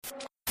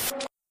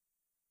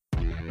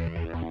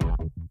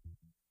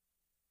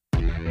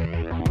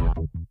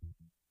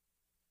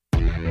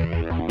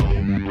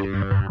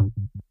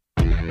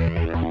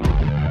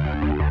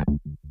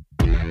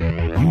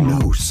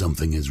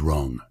something is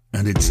wrong,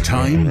 and it's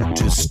time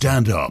to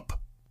stand up.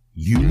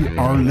 You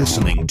are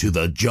listening to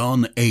The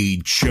John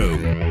Age Show.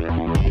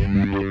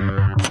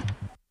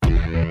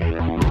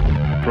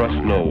 Trust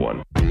no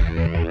one.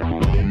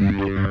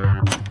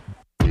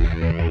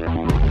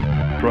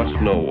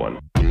 Trust no one.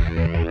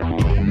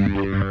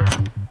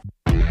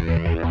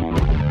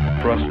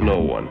 Trust no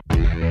one.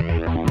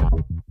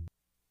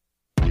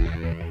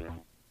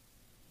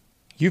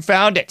 You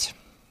found it.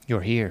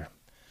 You're here.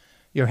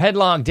 You're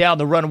headlong down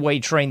the runaway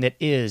train that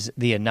is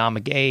the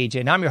Anomic Age,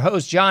 and I'm your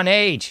host, John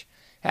Age.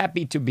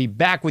 Happy to be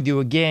back with you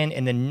again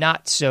in the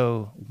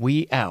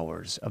not-so-wee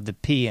hours of the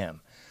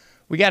PM.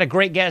 We got a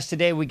great guest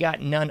today. We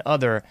got none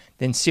other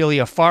than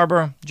Celia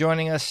Farber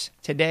joining us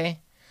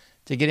today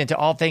to get into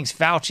all things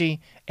Fauci,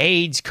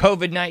 AIDS,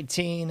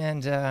 COVID-19,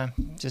 and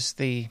just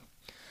the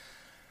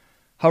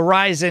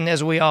horizon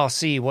as we all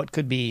see what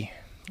could be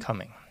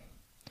coming.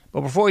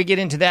 But before we get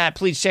into that,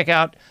 please check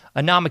out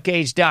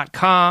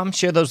anomicage.com.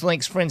 Share those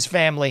links, friends,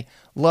 family,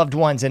 loved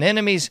ones, and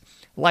enemies.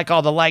 Like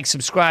all the likes,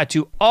 subscribe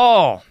to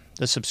all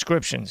the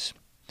subscriptions.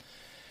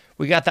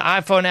 We got the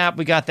iPhone app,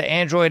 we got the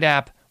Android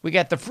app, we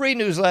got the free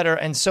newsletter,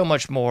 and so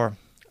much more.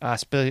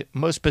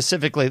 Most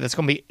specifically, that's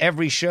going to be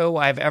every show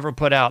I've ever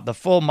put out. The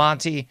full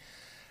Monty,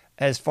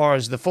 as far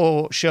as the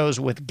full shows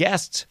with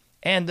guests,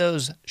 and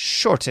those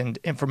shortened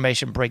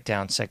information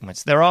breakdown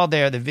segments. They're all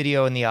there, the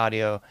video and the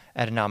audio,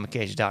 at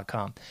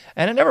anomicage.com.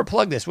 And I never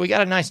plug this. We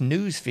got a nice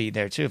news feed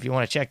there, too, if you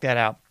want to check that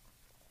out.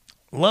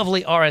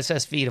 Lovely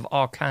RSS feed of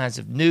all kinds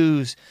of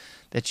news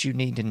that you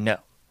need to know.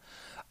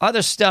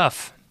 Other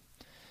stuff,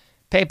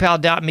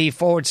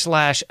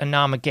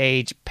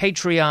 paypal.me/anomicage,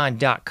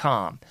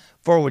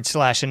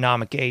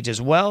 patreon.com/anomicage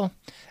as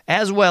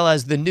well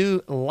as the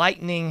new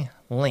Lightning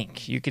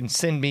link. You can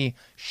send me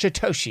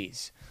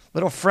Satoshis,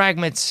 little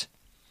fragments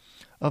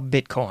of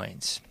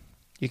Bitcoins.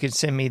 You can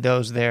send me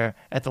those there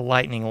at the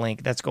Lightning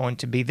link. That's going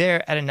to be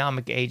there at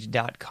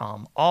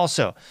anomicage.com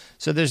also.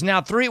 So there's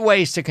now 3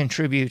 ways to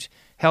contribute,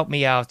 help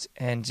me out,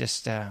 and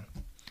just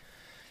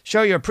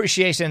show your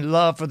appreciation and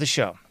love for the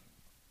show.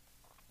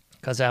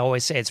 Because I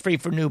always say it's free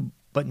for new,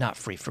 but not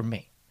free for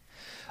me.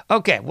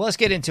 Okay, well, let's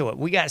get into it.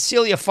 We got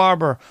Celia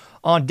Farber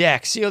on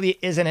deck. Celia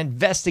is an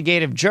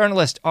investigative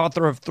journalist,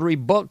 author of 3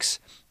 books,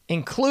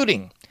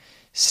 including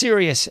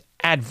Serious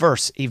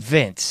Adverse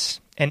Events,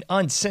 an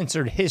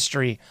uncensored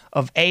history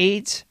of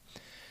AIDS.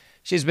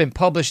 She's been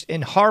published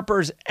in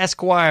Harper's,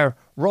 Esquire,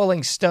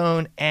 Rolling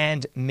Stone,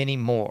 and many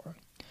more.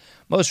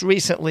 Most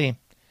recently,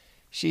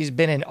 she's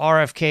been in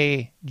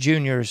RFK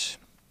Jr.'s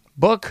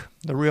book,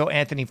 The Real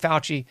Anthony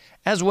Fauci,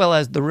 as well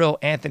as The Real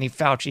Anthony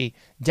Fauci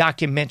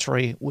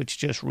documentary, which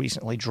just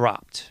recently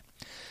dropped.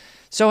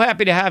 So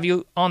happy to have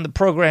you on the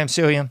program,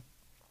 Celia.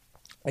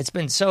 It's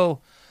been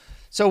so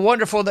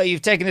wonderful that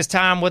you've taken this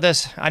time with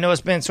us. I know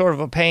it's been sort of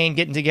a pain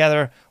getting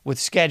together with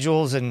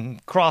schedules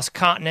and cross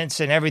continents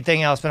and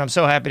everything else, but I'm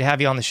so happy to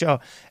have you on the show.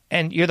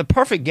 And you're the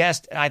perfect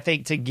guest, I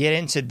think, to get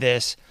into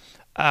this.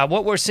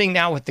 What we're seeing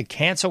now with the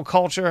cancel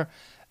culture,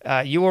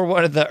 you were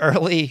one of the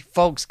early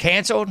folks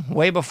canceled,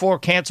 way before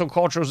cancel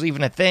culture was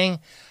even a thing.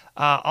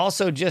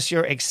 Also, just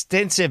your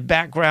extensive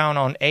background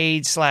on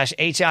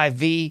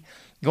AIDS/HIV,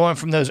 going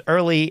from those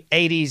early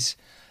 80s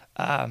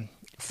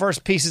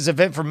first pieces of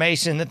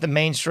information that the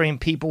mainstream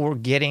people were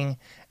getting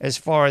as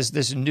far as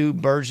this new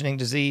burgeoning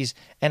disease.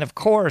 And of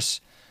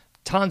course,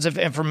 tons of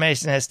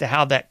information as to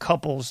how that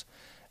couples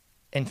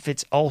and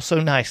fits also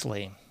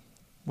nicely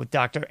with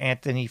Dr.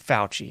 Anthony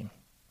Fauci.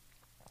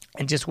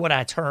 And just what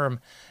I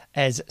term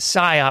as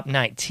PSYOP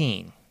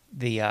 19,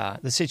 the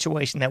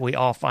situation that we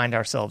all find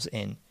ourselves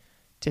in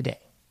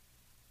today.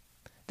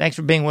 Thanks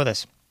for being with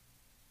us.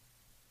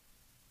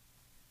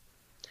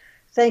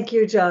 Thank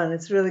you, John.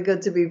 It's really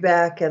good to be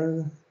back,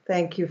 and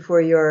thank you for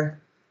your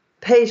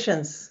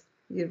patience.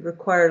 You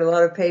required a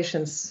lot of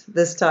patience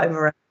this time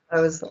around.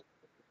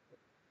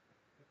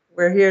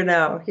 We're here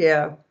now,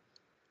 yeah.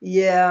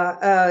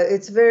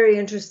 It's very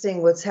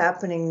interesting what's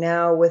happening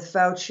now with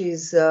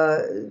Fauci's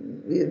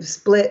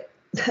split,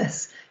 you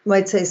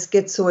might say,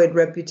 schizoid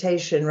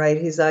reputation, right?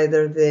 He's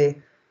either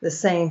the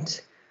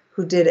saint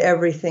who did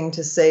everything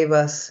to save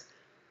us,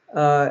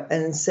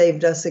 and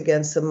saved us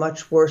against a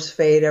much worse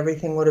fate.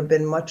 Everything would have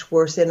been much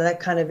worse, and that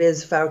kind of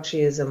is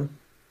Fauciism.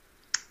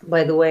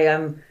 By the way,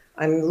 I'm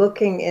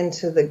looking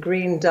into the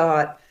green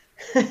dot.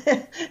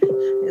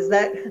 Is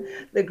that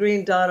the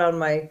green dot on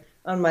my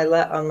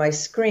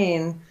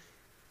screen?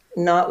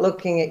 Not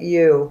looking at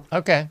you.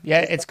 Okay,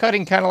 yeah, it's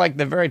cutting kind of like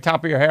the very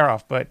top of your hair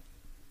off, but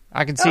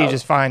I can see you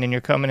just fine, and you're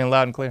coming in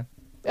loud and clear.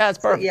 Yeah, it's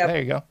perfect. There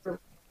you go.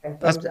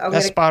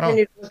 That's spot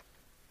on.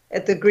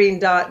 At the green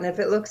dot, and if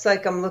it looks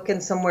like I'm looking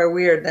somewhere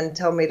weird, then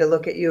tell me to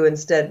look at you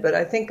instead. But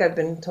I think I've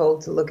been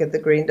told to look at the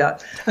green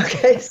dot.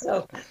 Okay,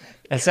 so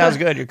that sounds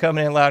good. You're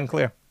coming in loud and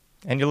clear,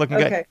 and you're looking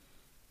good.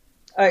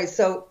 All right,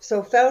 so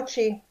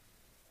Fauci,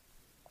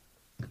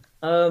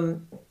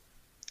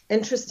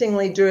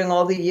 interestingly, during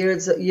all the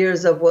years of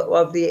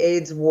the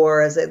AIDS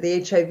war,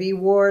 the HIV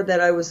war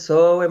that I was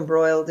so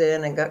embroiled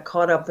in and got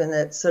caught up in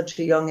at such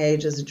a young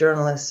age as a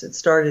journalist, it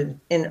started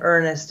in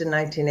earnest in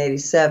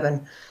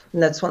 1987,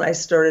 and that's when I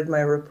started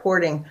my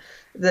reporting.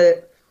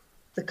 The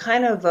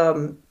kind of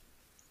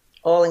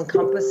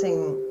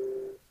all-encompassing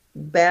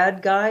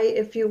bad guy,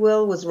 if you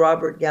will, was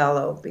Robert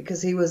Gallo, because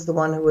he was the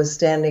one who was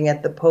standing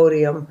at the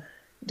podium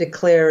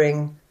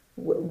declaring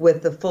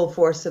with the full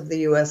force of the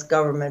U.S.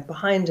 government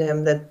behind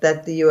him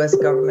that the U.S.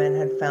 government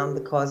had found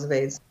the cause of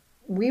AIDS.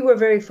 We were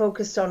very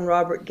focused on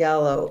Robert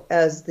Gallo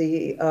as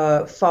the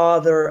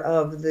father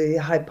of the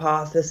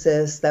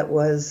hypothesis that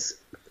was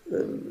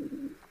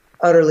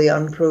utterly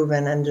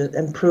unproven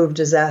and proved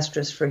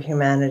disastrous for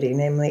humanity,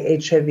 namely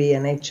HIV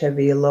and HIV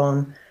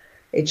alone.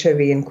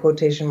 HIV in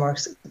quotation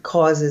marks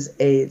causes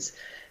AIDS.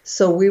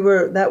 So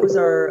that was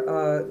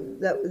our,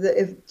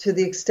 to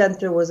the extent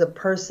there was a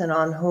person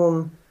on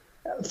whom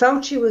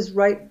Fauci was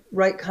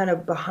right kind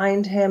of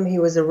behind him. He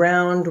was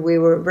around. We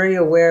were very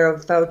aware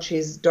of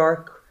Fauci's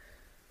dark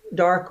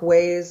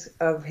ways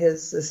of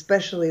his,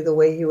 especially the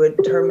way he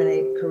would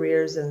terminate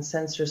careers and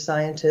censor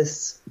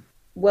scientists.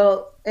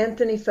 Well,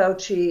 Anthony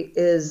Fauci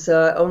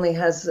only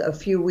has a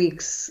few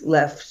weeks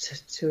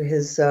left to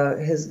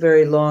his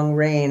very long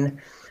reign.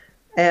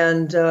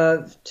 And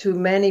to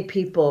many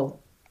people,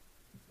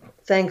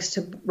 thanks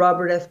to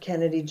Robert F.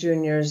 Kennedy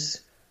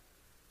Jr.'s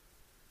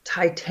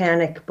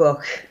titanic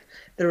book,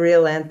 The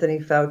Real Anthony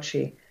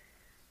Fauci,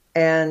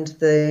 and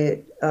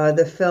the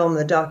film,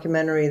 the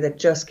documentary that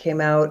just came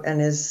out and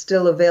is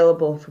still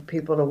available for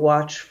people to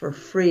watch for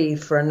free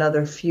for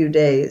another few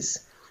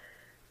days.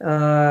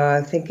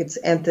 I think it's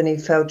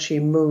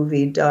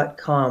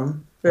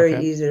AnthonyFauciMovie.com.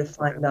 Very easy to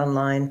find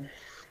online.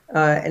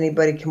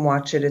 Anybody can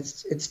watch it.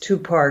 It's 2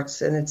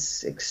 parts, and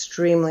it's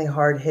extremely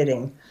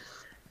hard-hitting.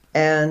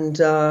 And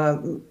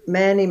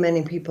many,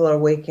 many people are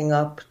waking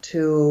up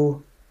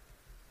to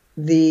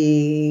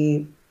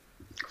the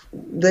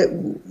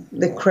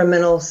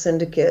criminal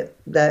syndicate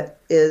that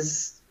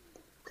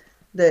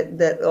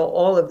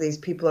all of these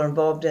people are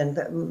involved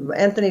in.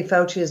 Anthony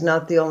Fauci is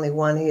not the only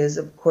one. He is,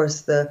 of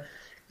course,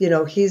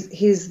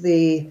 he's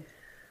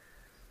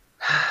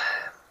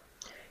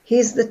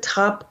the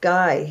top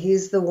guy.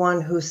 He's the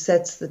one who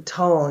sets the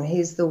tone.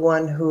 He's the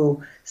one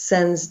who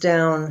sends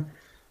down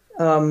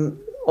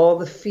all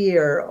the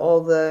fear,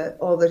 all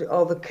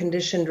the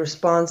conditioned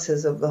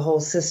responses of the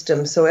whole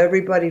system. So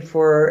everybody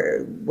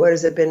for what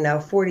has it been now,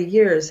 40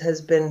 years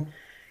has been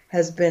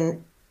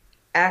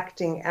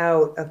acting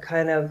out a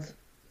kind of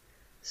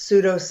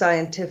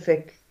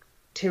pseudoscientific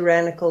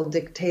tyrannical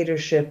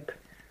dictatorship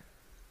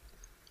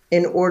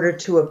in order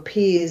to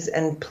appease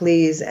and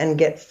please and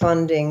get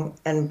funding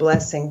and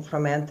blessing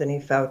from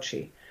Anthony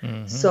Fauci.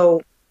 Mm-hmm.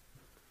 So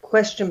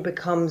question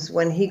becomes,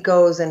 when he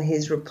goes and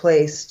he's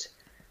replaced,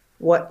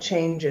 what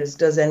changes?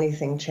 Does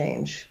anything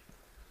change?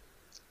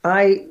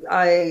 I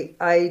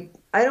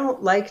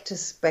don't like to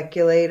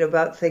speculate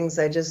about things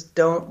I just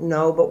don't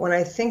know, but when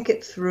I think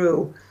it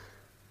through,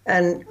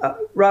 and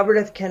Robert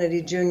F.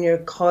 Kennedy Jr.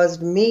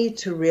 caused me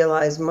to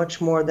realize much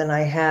more than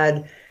I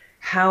had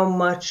how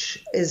much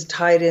is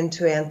tied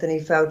into Anthony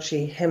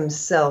Fauci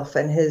himself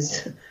and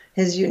his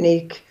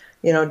unique,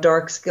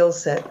 dark skill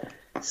set.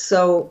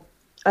 So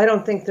I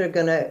don't think they're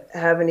going to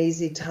have an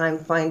easy time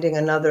finding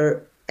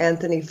another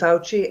Anthony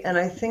Fauci. And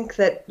I think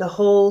that the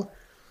whole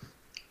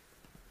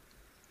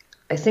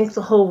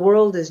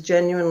world is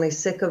genuinely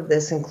sick of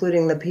this,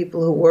 including the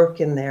people who work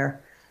in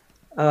there.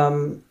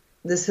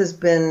 This has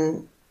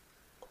been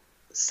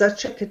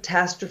such a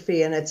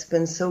catastrophe, and it's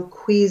been so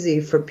queasy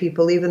for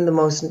people, even the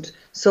most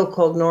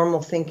so-called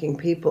normal thinking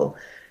people.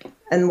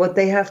 And what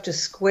they have to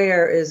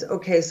square is,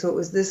 okay, so it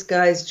was this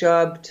guy's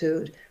job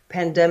to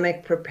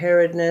pandemic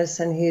preparedness,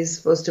 and he's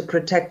supposed to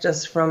protect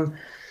us from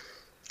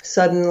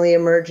suddenly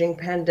emerging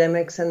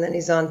pandemics, and then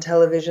he's on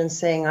television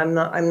saying, I'm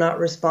not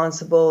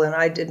responsible and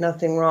I did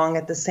nothing wrong.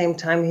 At the same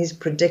time, he's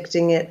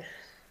predicting it,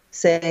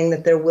 saying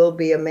that there will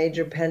be a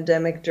major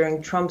pandemic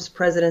during Trump's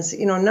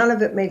presidency. None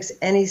of it makes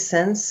any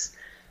sense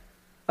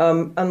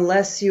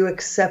unless you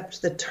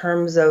accept the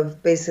terms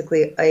of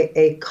basically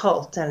a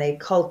cult and a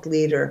cult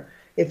leader.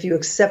 If you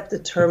accept the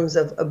terms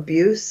of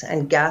abuse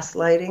and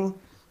gaslighting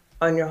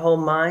on your whole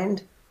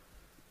mind,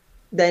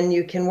 then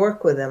you can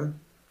work with him.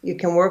 You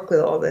can work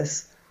with all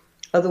this.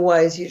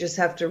 Otherwise, you just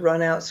have to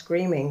run out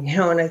screaming,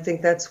 and I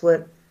think that's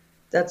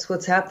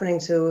what's happening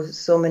to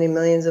so many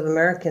millions of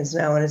Americans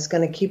now, and it's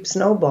going to keep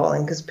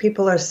snowballing because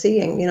people are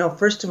seeing,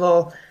 first of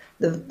all,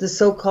 the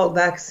so-called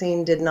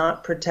vaccine did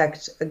not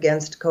protect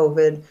against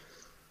COVID.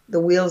 The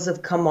wheels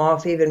have come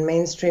off. Even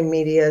mainstream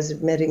media is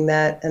admitting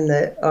that, and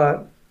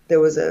there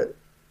was a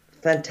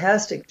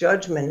fantastic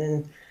judgment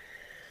in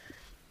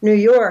New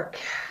York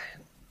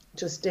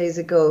just days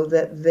ago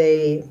that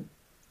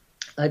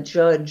a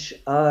judge,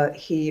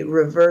 he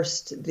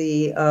reversed so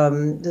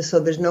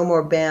there's no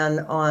more ban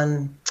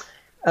on,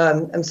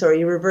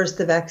 he reversed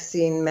the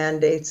vaccine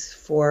mandates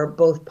for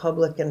both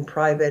public and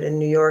private in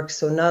New York.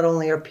 So not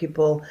only are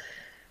people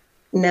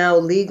now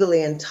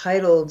legally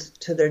entitled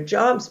to their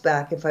jobs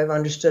back, if I've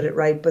understood it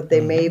right, but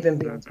they may even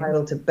be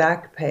entitled to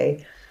back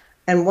pay.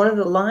 And one of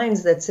the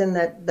lines that's in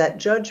that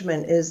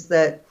judgment is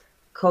that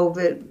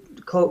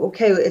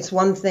okay, it's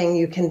one thing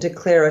you can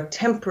declare a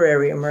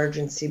temporary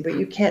emergency, but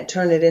you can't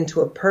turn it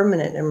into a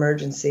permanent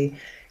emergency.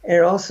 And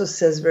it also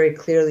says very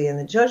clearly in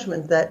the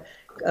judgment that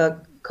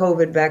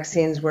COVID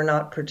vaccines were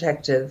not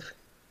protective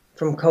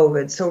from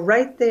COVID. So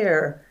right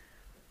there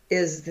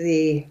is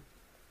the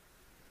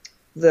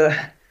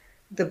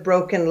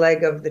broken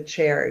leg of the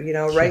chair,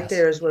 right? Yes.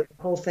 There is where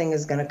the whole thing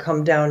is going to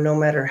come down, no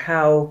matter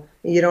how.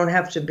 You don't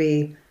have to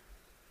be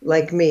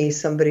like me,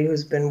 somebody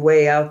who's been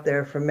way out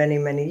there for many,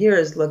 many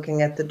years,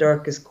 looking at the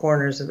darkest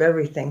corners of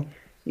everything.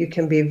 You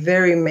can be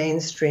very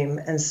mainstream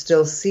and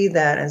still see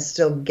that and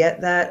still get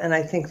that. And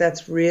I think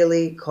that's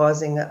really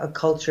causing a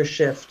culture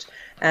shift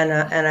and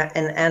an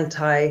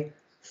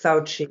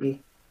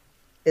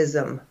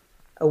anti-Fauci-ism,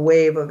 a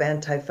wave of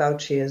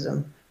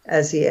anti-Fauci-ism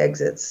as he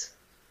exits.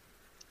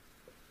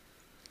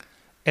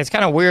 It's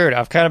kind of weird.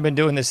 I've kind of been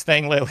doing this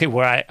thing lately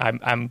where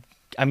I'm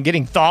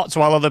getting thoughts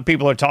while other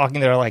people are talking.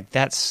 They're like,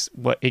 that's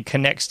what it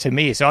connects to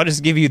me. So I'll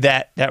just give you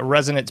that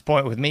resonance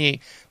point with me.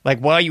 Like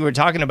while you were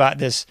talking about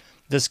this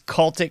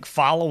cultic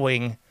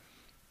following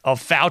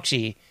of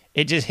Fauci,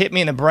 it just hit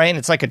me in the brain.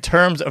 It's like a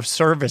terms of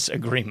service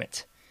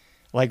agreement.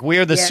 Like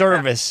we're the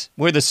service,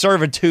 we're the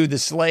servitude, the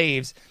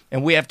slaves,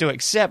 and we have to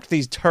accept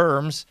these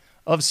terms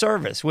of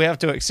service. We have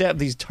to accept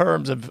these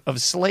terms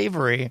of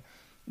slavery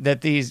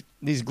that these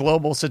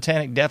global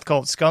satanic death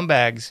cult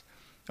scumbags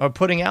are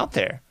putting out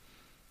there.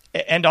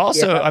 And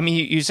also, I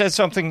mean, you said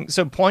something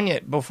so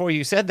poignant before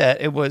you said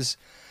that. It was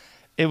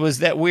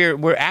that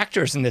we're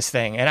actors in this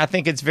thing, and I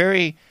think it's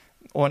very,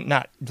 well,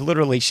 not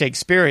literally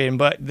Shakespearean,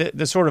 but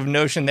the sort of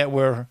notion that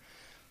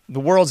the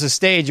world's a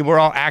stage and we're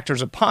all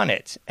actors upon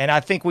it. And I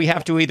think we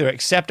have to either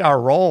accept our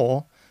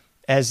role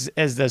as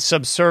the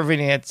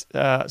subservient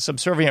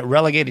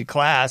relegated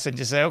class and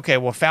just say, okay,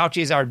 well,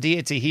 Fauci's our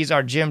deity, he's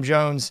our Jim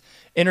Jones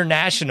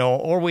International,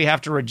 or we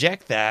have to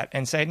reject that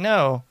and say,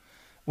 no,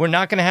 we're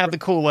not going to have the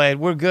Kool-Aid.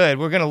 We're good.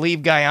 We're going to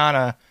leave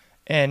Guyana,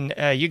 and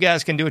you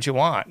guys can do what you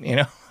want.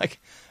 Like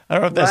I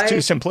don't know if that's too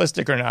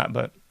simplistic or not,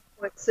 but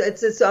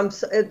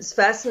it's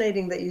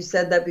fascinating that you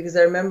said that, because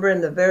I remember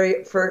in the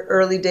very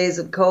early days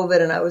of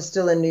COVID, and I was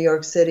still in New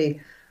York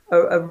City,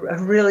 a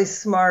really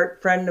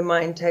smart friend of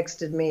mine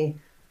texted me.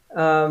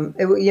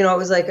 It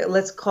was like,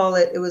 let's call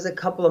it. It was a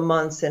couple of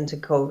months into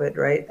COVID,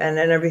 right, and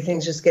then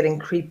everything's just getting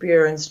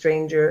creepier and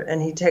stranger.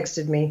 And he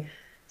texted me,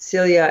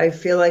 Celia, I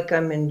feel like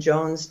I'm in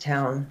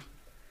Jonestown.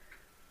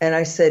 And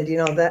I said,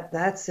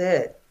 that's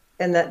it.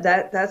 And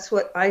that's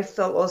what I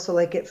felt also,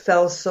 like it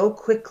fell so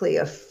quickly,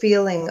 a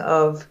feeling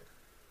of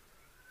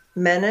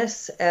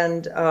menace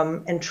and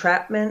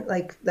entrapment,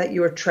 like that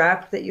you were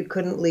trapped, that you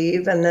couldn't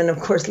leave. And then,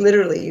 of course,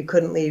 literally you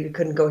couldn't leave. You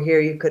couldn't go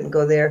here. You couldn't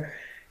go there.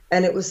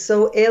 And it was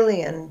so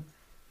alien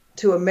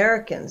to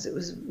Americans. It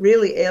was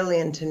really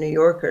alien to New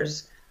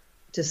Yorkers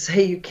to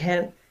say you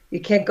can't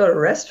go to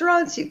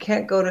restaurants, you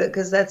can't go to,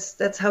 because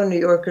that's how New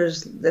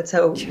Yorkers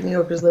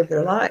live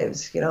their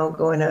lives,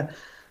 going to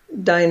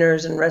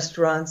diners and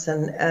restaurants,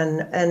 and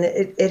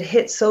it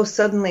hit so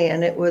suddenly,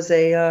 and it was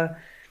a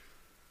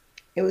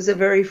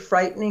very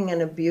frightening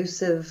and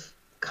abusive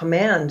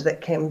command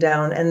that came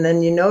down. And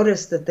then you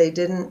notice that they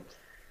didn't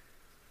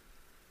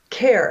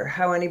care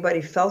how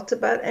anybody felt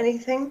about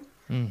anything.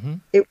 Mm-hmm.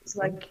 It was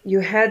like you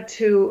had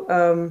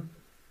to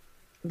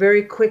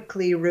very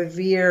quickly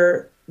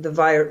revere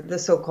the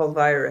so-called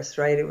virus,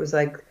 right? It was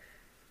like,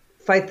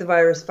 fight the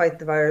virus, fight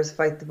the virus,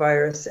 fight the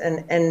virus,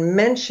 and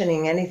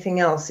mentioning anything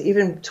else,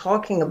 even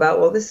talking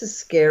about, well, this is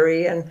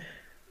scary, and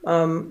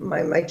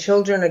my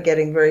children are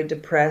getting very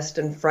depressed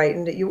and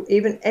frightened.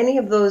 Even any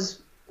of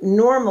those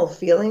normal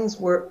feelings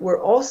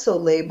were also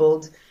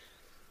labeled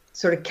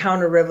sort of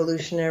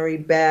counter-revolutionary,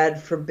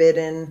 bad,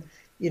 forbidden.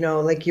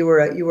 Like you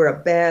were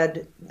a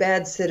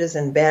bad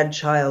citizen, bad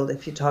child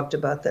if you talked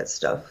about that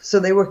stuff. So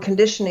they were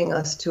conditioning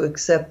us to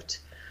accept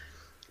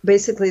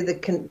basically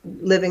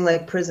living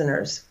like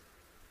prisoners.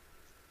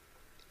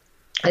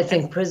 I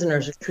think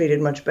prisoners are treated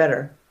much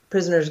better.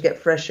 Prisoners get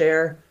fresh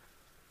air,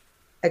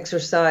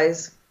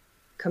 exercise,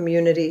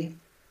 community.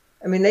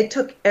 I mean, they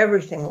took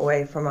everything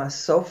away from us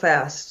so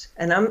fast,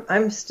 and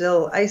I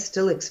still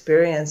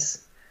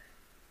experience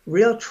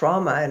real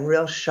trauma and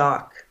real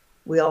shock.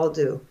 We all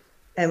do,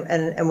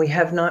 and we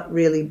have not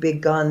really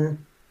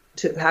begun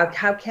to.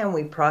 How can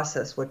we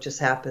process what just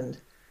happened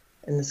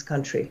in this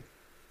country?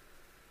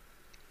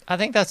 I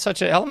think that's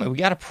such an element. We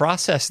got to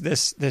process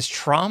this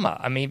trauma.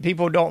 I mean,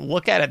 people don't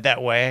look at it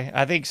that way.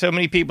 I think so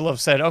many people have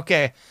said,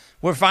 okay,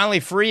 we're finally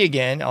free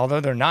again,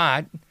 although they're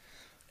not.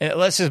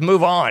 Let's just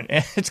move on.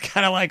 It's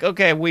kind of like,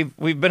 okay, we've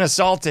been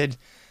assaulted.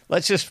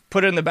 Let's just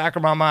put it in the back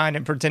of our mind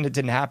and pretend it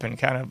didn't happen.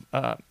 Kind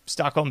of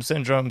Stockholm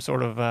syndrome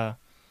sort of. I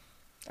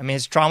mean,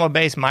 it's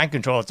trauma-based mind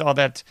control. It's all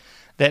that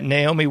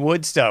Naomi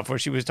Wood stuff where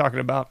she was talking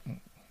about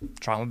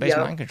Trauma-based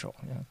Yep. mind control.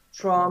 Yeah.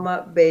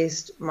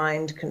 Trauma-based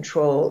mind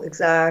control.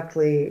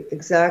 Exactly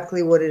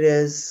what it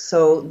is.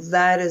 So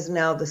that is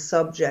now the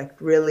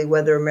subject, really,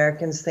 whether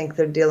Americans think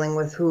they're dealing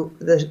with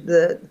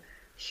the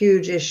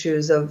huge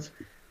issues of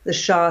the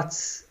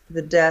shots,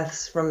 the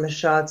deaths from the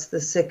shots,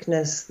 the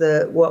sickness,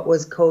 what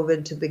was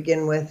COVID to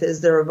begin with, is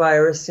there a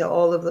virus,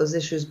 all of those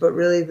issues. But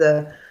really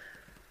the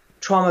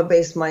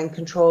trauma-based mind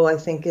control, I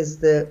think, is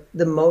the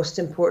most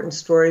important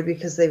story,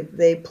 because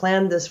they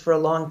planned this for a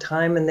long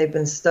time, and they've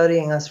been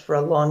studying us for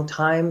a long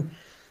time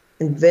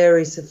in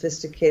very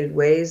sophisticated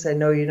ways. I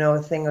know you know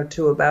a thing or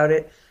two about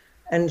it.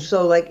 And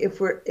so, like, if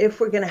we're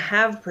going to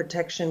have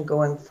protection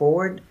going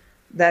forward,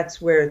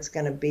 that's where it's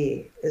going to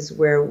be, is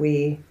where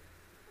we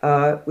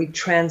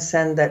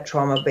transcend that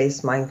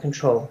trauma-based mind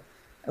control,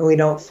 and we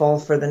don't fall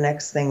for the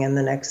next thing and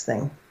the next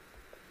thing.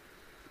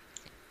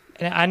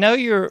 And I know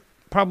you're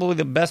probably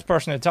the best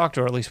person to talk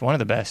to, or at least one of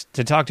the best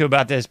to talk to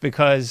about this,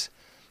 because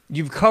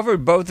you've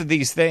covered both of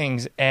these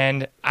things.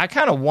 And I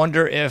kind of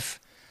wonder if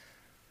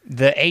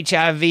the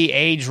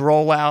HIV/AIDS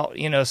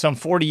rollout, some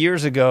 40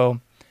 years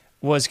ago,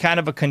 was kind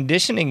of a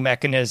conditioning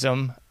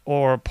mechanism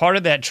or part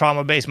of that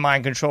trauma-based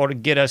mind control to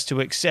get us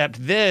to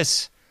accept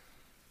this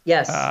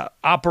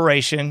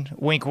operation,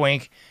 wink,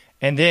 wink.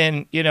 And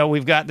then,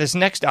 we've got this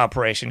next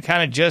operation,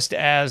 kind of just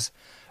as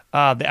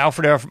the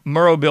Alfred F.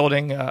 Murrow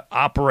Building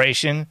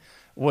operation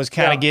was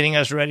kind of getting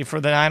us ready for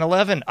the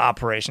 9/11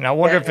 operation. I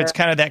wonder if it's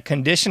kind of that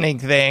conditioning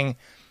thing,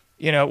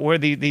 where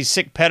these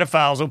sick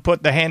pedophiles will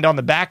put the hand on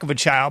the back of a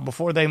child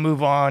before they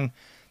move on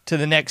to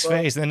the next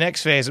phase and the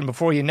next phase, and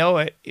before you know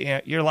it,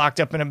 you're locked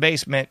up in a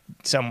basement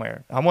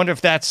somewhere. I wonder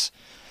if that's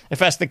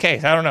the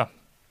case. I don't know.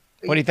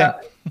 What do you think?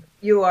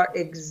 You are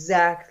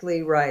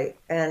exactly right,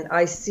 and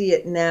I see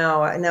it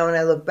now. Now, when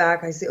I look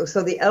back, I see.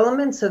 So the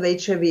elements of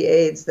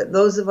HIV/AIDS, that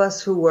those of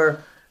us who were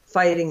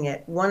fighting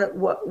it,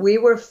 what we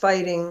were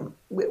fighting.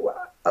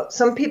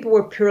 Some people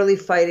were purely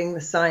fighting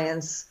the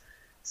science.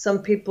 Some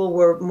people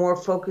were more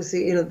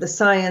focusing, the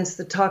science,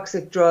 the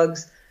toxic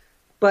drugs.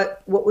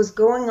 But what was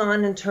going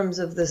on in terms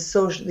of the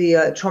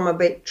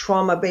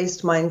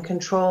trauma-based mind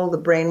control, the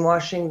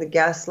brainwashing, the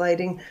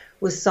gaslighting,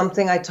 was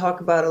something I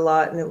talk about a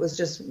lot. And it was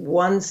just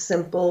one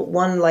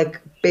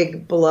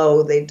big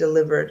blow they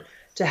delivered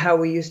to how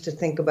we used to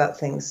think about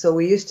things. So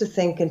we used to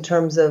think in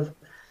terms of,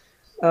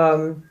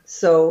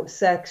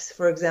 sex,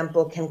 for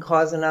example, can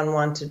cause an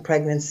unwanted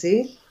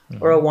pregnancy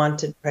or a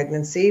wanted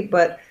pregnancy,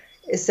 but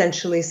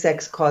essentially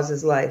sex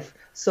causes life.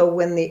 So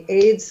when the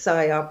AIDS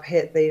psyop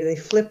hit, they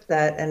flipped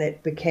that, and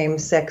it became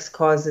sex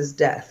causes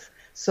death.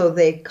 So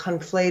they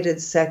conflated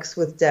sex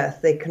with death.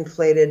 They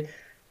conflated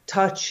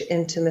touch,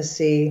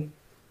 intimacy,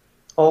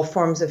 all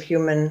forms of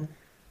human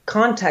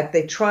contact.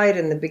 They tried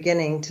in the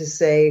beginning to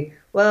say,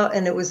 well,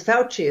 and it was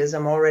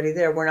Fauciism already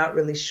there. We're not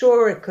really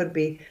sure. It could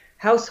be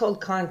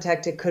household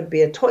contact. It could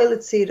be a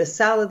toilet seat, a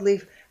salad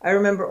leaf. I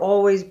remember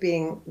always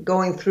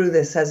going through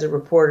this as a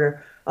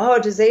reporter. Oh,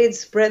 does AIDS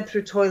spread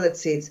through toilet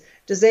seats?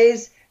 Does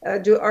AIDS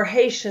are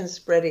Haitians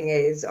spreading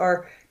AIDS?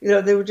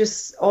 They were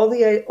just all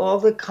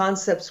the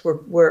concepts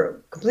were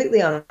completely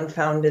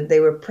unfounded. They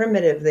were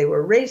primitive. They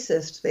were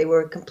racist. They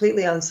were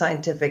completely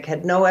unscientific.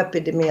 Had no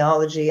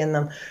epidemiology in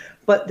them,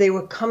 but they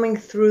were coming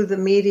through the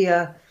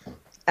media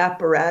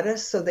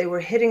apparatus. So they were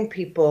hitting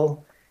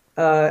people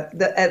at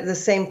the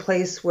same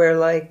place where,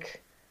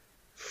 like,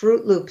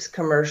 Fruit Loops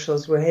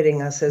commercials were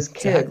hitting us as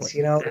kids.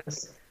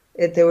 Exactly.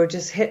 They were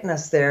just hitting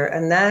us there,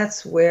 and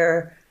that's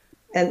where.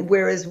 And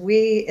whereas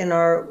we, in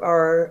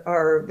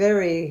our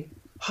very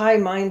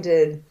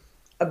high-minded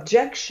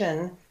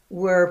objection,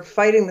 were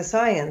fighting the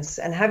science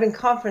and having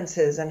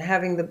conferences and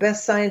having the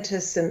best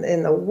scientists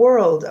in the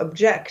world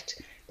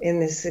object in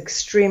this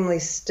extremely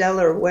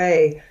stellar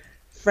way,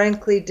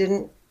 frankly,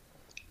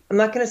 I'm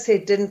not going to say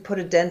it didn't put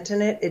a dent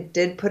in it. It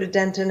did put a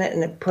dent in it,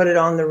 and it put it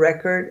on the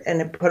record,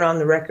 and it put on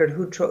the record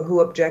who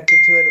objected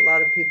to it. A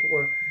lot of people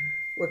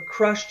were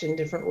crushed in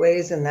different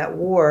ways in that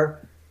war.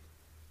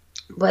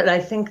 But I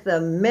think the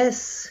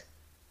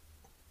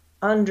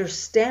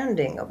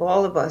misunderstanding of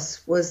all of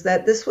us was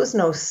that this was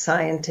no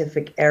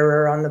scientific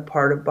error on the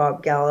part of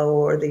Bob Gallo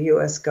or the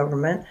U.S.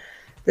 government.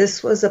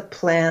 This was a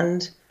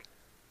planned,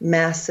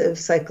 massive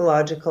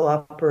psychological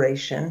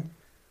operation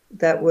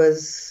that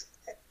was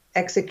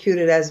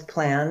executed as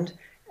planned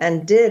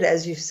and did,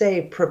 as you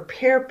say,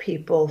 prepare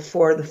people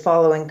for the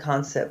following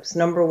concepts.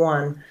 Number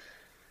one,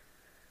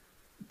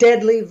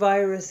 deadly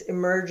virus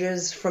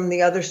emerges from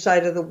the other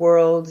side of the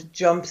world,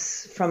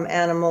 jumps from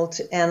animal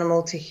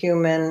to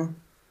human,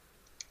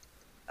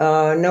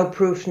 no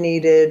proof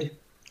needed.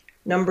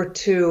 Number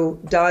two,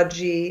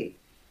 dodgy,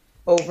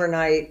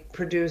 overnight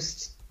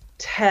produced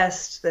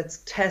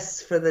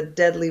tests for the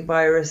deadly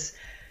virus,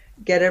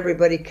 get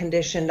everybody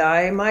conditioned.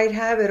 I might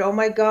have it. Oh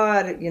my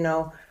God,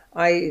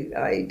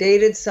 I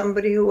dated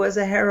somebody who was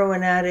a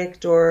heroin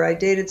addict, or I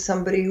dated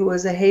somebody who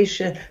was a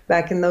Haitian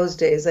back in those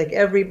days. Like,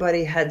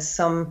 everybody had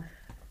some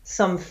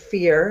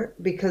fear,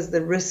 because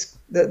the risk,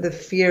 the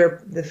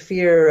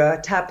fear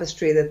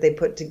tapestry that they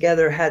put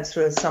together had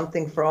sort of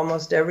something for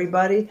almost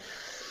everybody.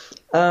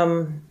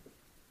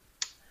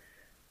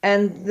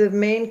 And the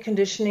main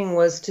conditioning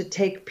was to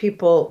take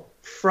people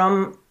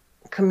from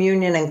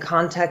communion and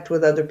contact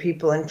with other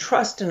people and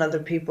trust in other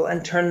people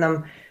and turn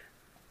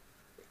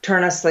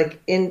us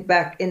like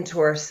back into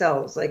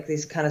ourselves, like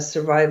these kind of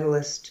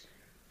survivalist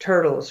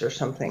turtles or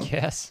something.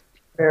 Yes.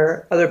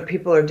 Where other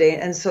people are dating.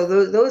 And so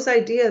those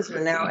ideas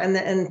are now,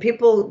 and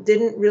people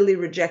didn't really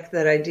reject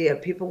that idea.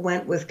 People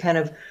went with kind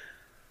of,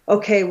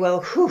 okay,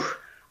 well,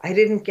 I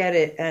didn't get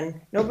it.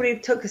 And nobody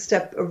took a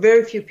step, or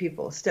very few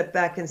people stepped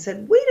back and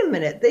said, wait a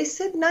minute, they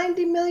said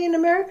 90 million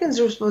Americans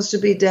were supposed to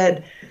be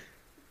dead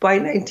by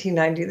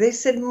 1990. They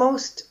said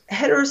most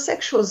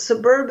heterosexuals,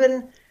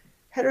 suburban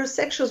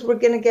heterosexuals, were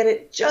going to get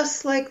it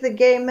just like the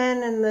gay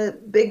men in the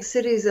big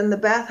cities and the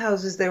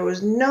bathhouses. There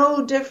was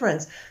no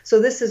difference.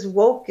 So this is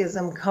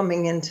wokeism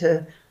coming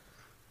into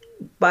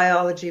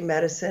biology,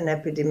 medicine,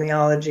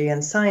 epidemiology,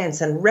 and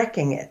science and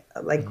wrecking it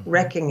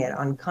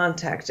on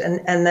contact.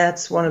 And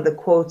that's one of the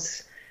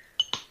quotes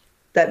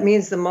that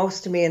means the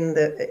most to me in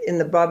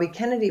the Bobby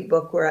Kennedy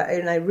book, where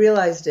I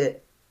realized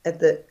it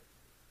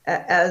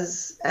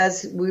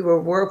as we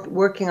were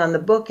working on the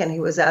book and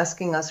he was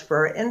asking us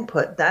for our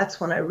input.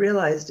 That's when I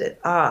realized it.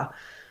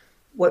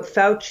 What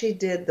Fauci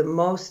did, the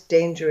most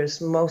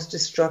dangerous, most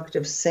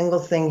destructive single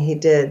thing he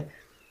did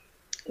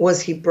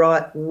was he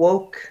brought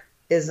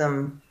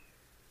wokeism.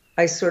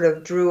 I sort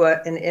of drew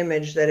an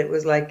image that it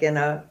was like in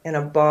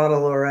a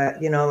bottle, or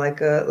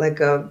like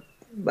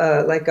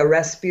a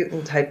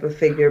Rasputin type of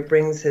figure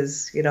brings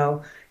his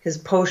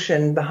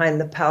potion behind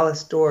the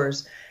palace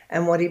doors.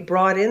 And what he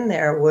brought in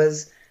there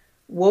was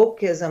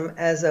wokeism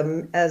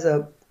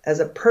as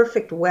a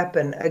perfect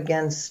weapon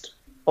against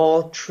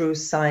all true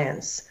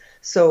science.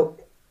 So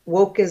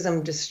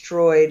wokeism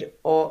destroyed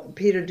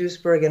Peter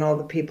Duesberg and all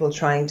the people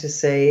trying to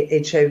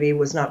say HIV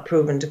was not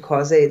proven to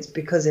cause AIDS,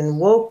 because in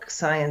woke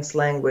science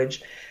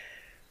language,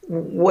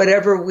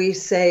 whatever we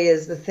say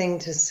is the thing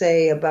to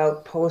say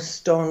about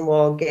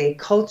post-Stonewall gay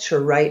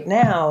culture right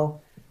now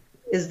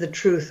is the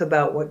truth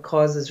about what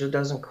causes or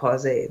doesn't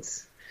cause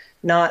AIDS,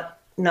 not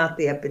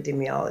the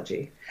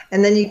epidemiology.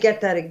 And then you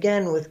get that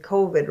again with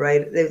COVID,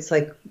 right? It's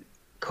like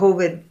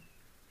COVID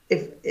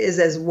is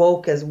as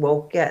woke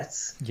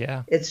gets.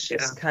 Yeah. It's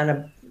just kind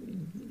of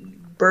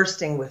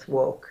bursting with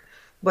woke.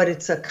 But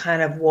it's a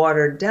kind of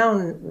watered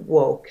down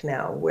woke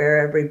now,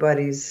 where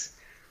everybody's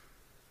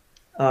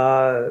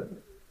aunt,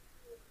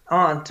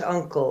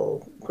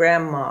 uncle,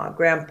 grandma,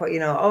 grandpa,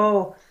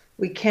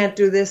 we can't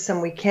do this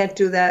and we can't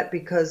do that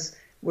because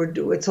we're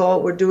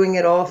doing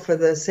it all for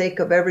the sake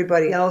of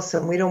everybody else,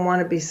 and we don't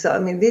want to be so. I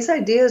mean, these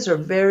ideas are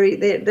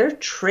they're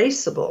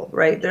traceable,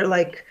 right? They're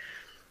like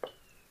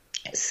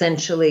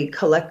essentially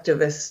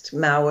collectivist,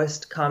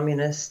 Maoist,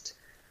 communist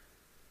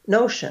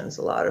notions,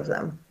 a lot of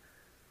them.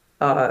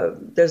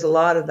 There's a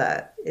lot of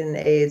that in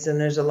AIDS, and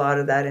there's a lot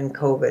of that in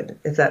COVID,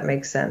 if that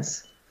makes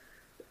sense.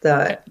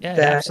 It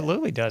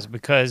absolutely does,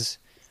 because,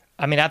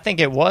 I mean, I think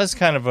it was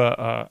kind of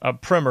a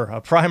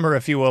primer,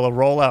 if you will, a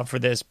rollout for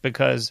this,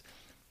 because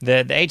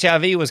the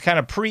HIV was kind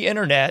of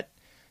pre-internet,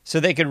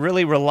 so they could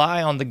really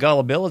rely on the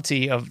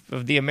gullibility of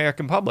the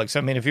American public. So,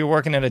 I mean, if you're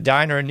working at a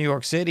diner in New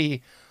York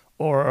City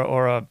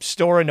or a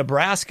store in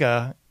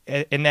Nebraska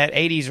in that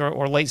 80s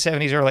or late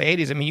 70s, early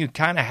 80s, I mean, you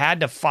kind of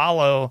had to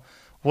follow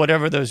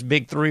whatever those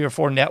big 3 or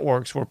 4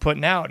 networks were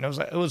putting out. And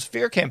it was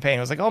fear campaign.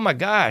 It was like, oh my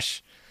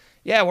gosh,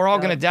 yeah, we're all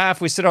going to die if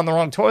we sit on the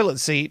wrong toilet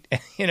seat,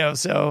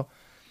 so,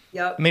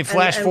 yep. I mean,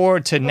 flash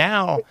forward to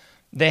now,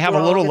 they have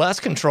a little less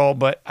control,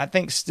 but I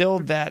think still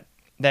that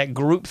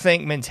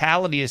groupthink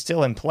mentality is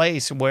still in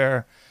place,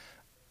 where,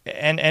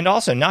 and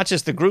also not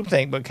just the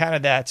groupthink, but kind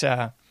of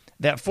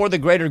that for the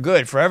greater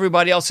good, for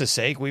everybody else's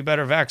sake, we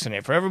better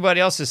vaccinate. For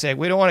everybody else's sake,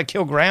 we don't want to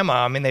kill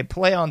grandma. I mean, they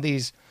play on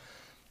these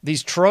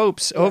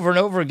tropes over and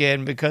over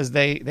again because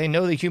they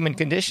know the human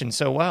condition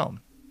so well.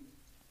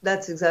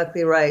 That's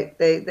exactly right.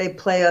 They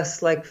play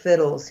us like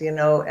fiddles,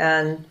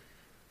 and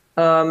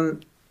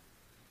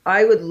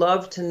I would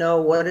love to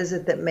know what is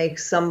it that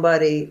makes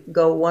somebody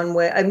go one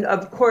way.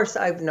 Of course,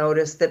 I've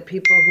noticed that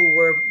people who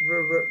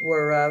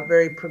were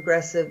very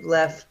progressive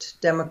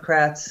left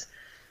Democrats,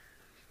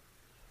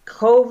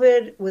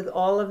 COVID, with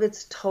all of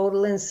its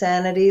total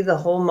insanity, the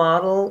whole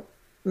model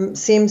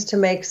seems to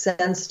make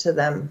sense to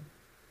them.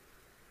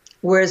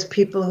 Whereas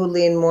people who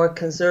lean more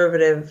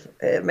conservative,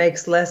 it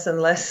makes less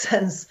and less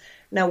sense.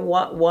 Now,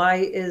 why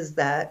is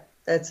that?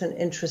 That's an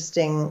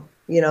interesting,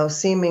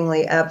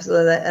 seemingly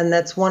absolute, and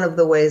that's one of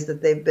the ways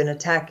that they've been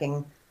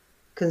attacking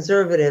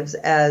conservatives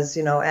as,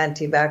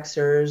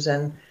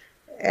 anti-vaxxers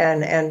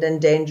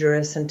and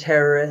dangerous and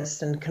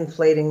terrorists, and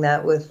conflating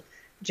that with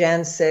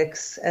Jan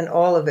 6 and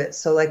all of it.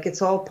 So,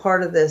 it's all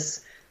part of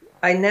this.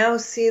 I now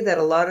see that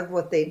a lot of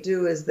what they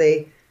do is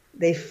they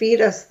feed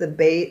us the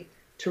bait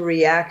to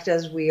react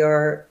as we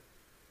are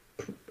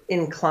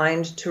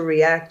inclined to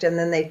react, and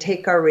then they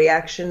take our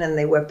reaction and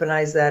they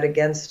weaponize that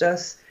against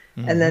us,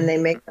 and then they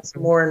make us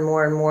more and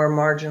more and more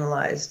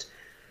marginalized.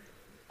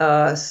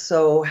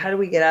 So how do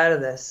we get out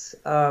of this?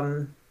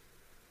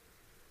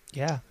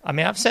 Yeah, I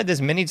mean, I've said this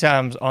many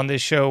times on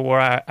this show,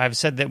 where I've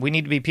said that we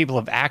need to be people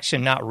of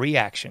action, not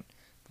reaction.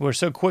 We're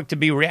so quick to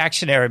be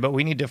reactionary, but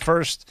we need to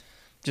first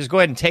just go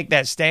ahead and take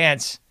that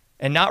stance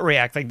and not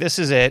react. Like, this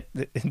is it.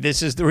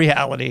 This is the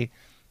reality.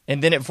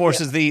 And then it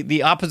forces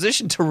the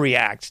opposition to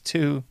react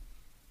to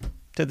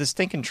the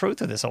stinking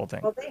truth of this whole thing.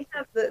 Well,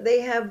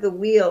 they have the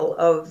wheel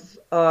of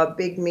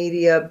big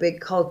media, big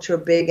culture,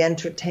 big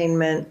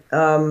entertainment,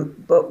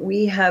 but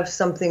we have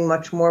something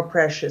much more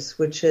precious,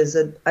 which is,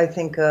 I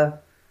think, a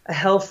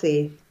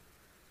healthy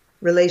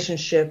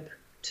relationship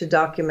to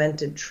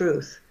documented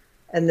truth.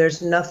 And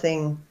there's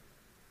nothing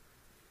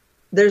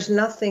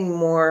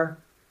more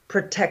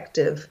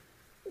protective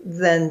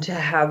than to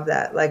have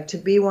that. Like, to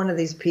be one of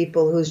these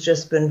people who's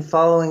just been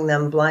following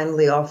them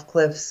blindly off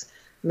cliffs.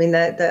 I mean,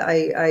 that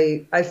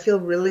I feel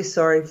really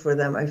sorry for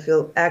them. I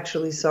feel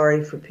actually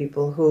sorry for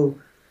people who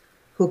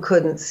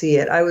couldn't see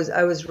it. I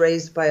was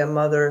raised by a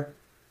mother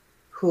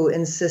who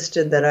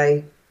insisted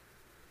that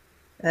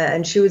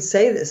and she would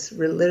say this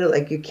literally,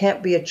 like, you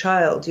can't be a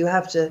child. You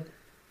have to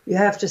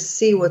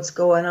see what's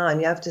going on.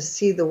 You have to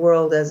see the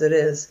world as it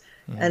is.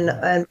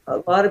 Mm-hmm. And a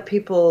lot of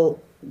people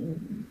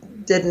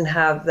didn't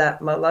have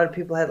that. A lot of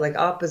people had like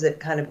opposite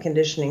kind of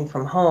conditioning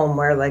from home,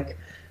 where like,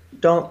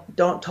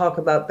 don't talk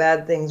about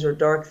bad things or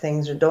dark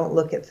things, or don't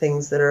look at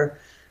things that are.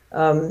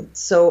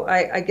 So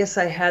I guess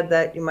I had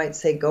that, you might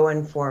say,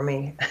 going for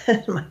me.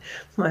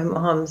 my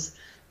mom's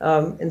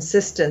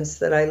insistence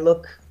that I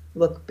look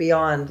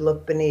beyond,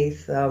 look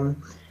beneath,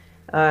 and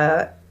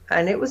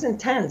it was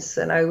intense.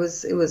 And it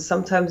was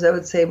sometimes I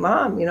would say,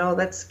 Mom,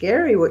 that's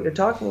scary what you're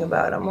talking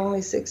about. I'm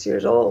only 6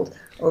 years old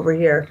over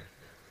here,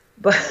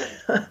 but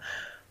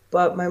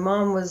my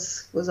mom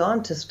was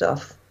onto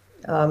stuff.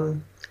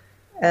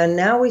 And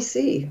now we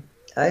see.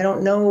 I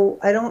don't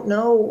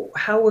know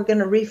how we're going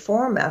to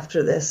reform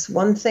after this.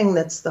 One thing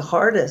that's the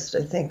hardest,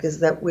 I think, is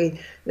that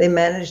they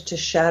managed to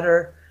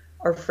shatter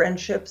our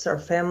friendships, our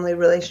family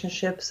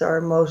relationships,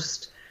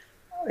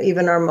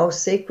 even our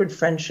most sacred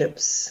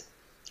friendships.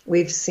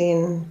 We've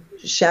seen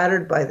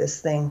shattered by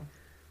this thing,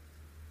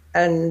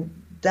 and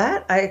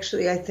that I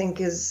think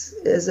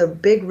is a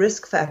big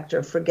risk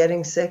factor for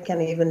getting sick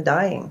and even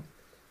dying,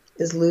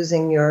 is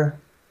losing your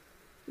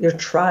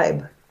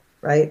tribe,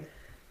 right?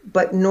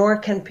 But nor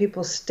can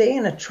people stay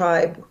in a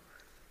tribe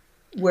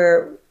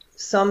where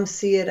some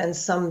see it and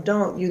some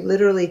don't. You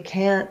literally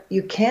can't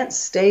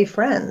stay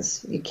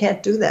friends. You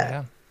can't do that.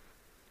 Yeah.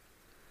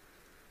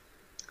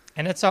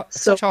 And it's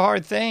such a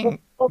hard thing.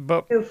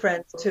 But new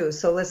friends too.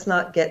 So let's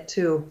not get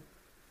too.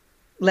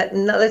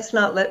 Let's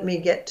not let me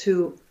get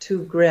too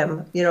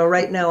grim.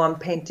 Right now I'm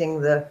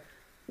painting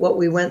what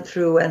we went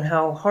through and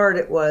how hard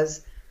it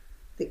was.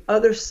 The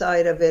other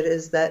side of it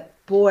is that,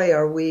 boy,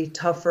 are we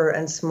tougher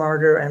and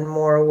smarter and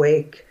more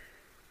awake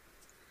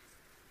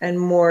and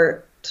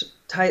more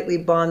tightly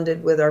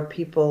bonded with our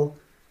people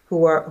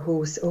who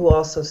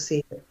also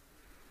see it,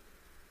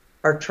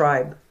 our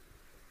tribe.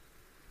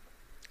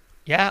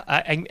 Yeah,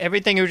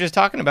 everything you were just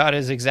talking about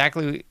is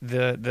exactly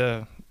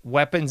the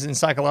weapons and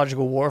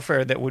psychological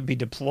warfare that would be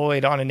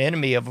deployed on an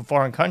enemy of a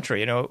foreign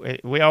country.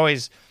 We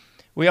always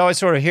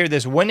sort of hear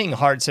this winning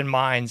hearts and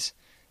minds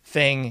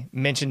thing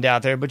mentioned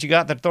out there, but you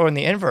got to throw in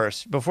the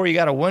inverse. Before you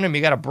got to win them,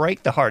 you got to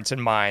break the hearts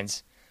and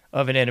minds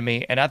of an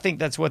enemy. And I think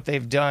that's what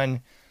they've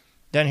done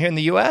here in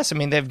the U.S. I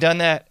mean, they've done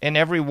that in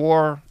every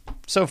war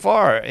so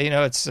far.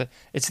 It's the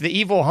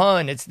evil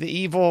Hun, it's the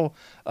evil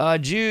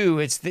Jew,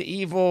 it's the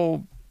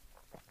evil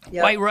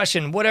White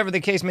Russian, whatever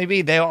the case may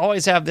be. They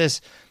always have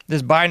this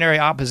binary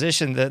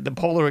opposition, the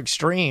polar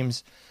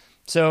extremes.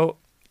 So,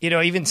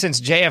 even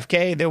since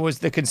JFK, there was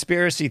the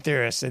conspiracy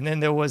theorists, and then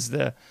there was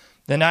the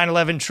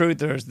 9/11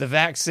 truthers, the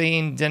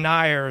vaccine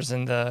deniers,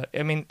 and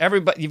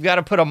everybody. You've got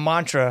to put a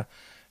mantra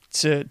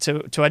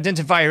to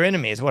identify your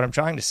enemy, is what I'm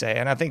trying to say.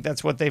 And I think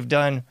that's what they've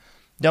done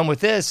with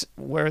this,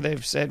 where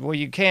they've said, well,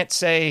 you can't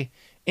say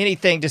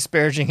anything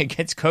disparaging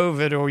against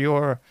COVID, or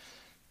your,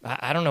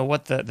 I don't know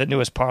what the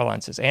newest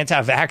parlance is,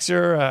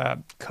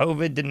 anti-vaxxer,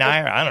 COVID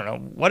denier, I don't know,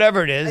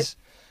 whatever it is.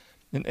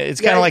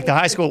 It's kind of like the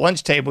high school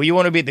lunch table. You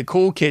want to be at the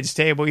cool kids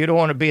table. You don't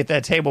want to be at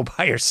that table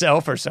by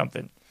yourself or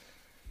something.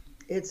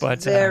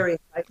 But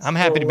I'm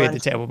happy to be at the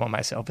table by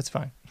myself. It's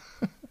fine.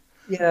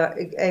 Yeah,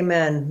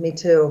 amen. Me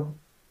too.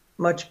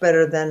 Much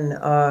better than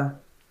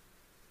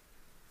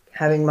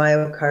having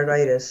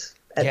myocarditis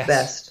at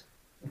best.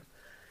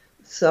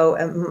 So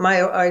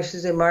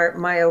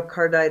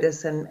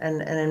myocarditis, and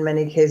in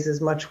many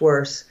cases much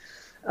worse.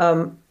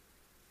 What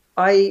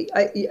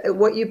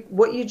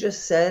you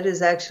just said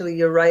is actually,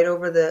 you're right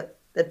over the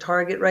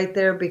target right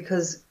there,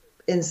 because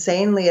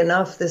insanely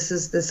enough,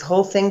 this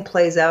whole thing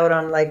plays out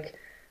on like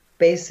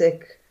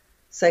basic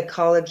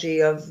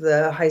psychology of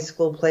the high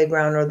school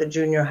playground or the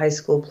junior high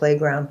school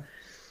playground,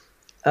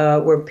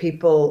 where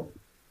people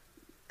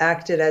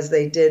acted as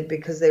they did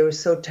because they were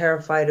so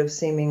terrified of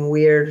seeming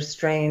weird,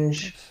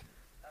 strange,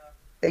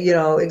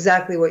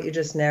 exactly what you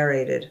just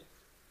narrated.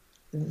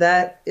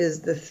 That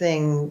is the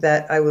thing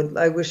that I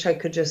wish I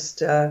could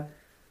just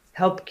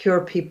help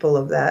cure people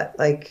of that.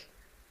 Like,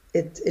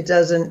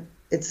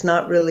 it's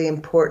not really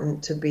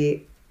important to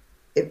be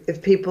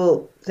if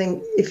people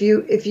think, if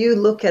you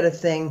look at a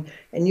thing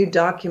and you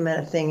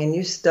document a thing and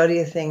you study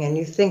a thing and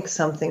you think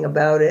something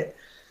about it,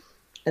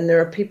 and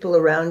there are people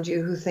around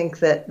you who think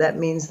that that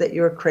means that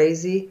you're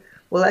crazy,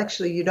 well,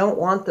 actually, you don't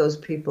want those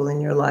people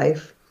in your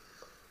life.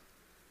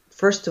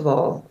 First of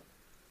all,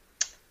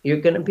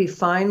 you're going to be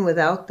fine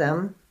without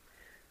them.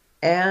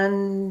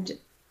 And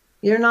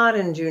you're not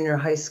in junior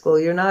high school.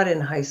 You're not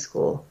in high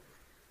school.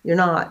 You're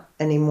not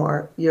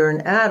anymore. You're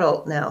an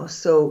adult now.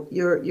 So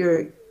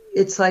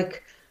it's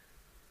like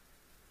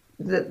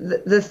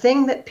the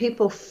thing that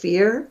people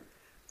fear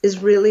is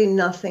really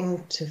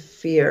nothing to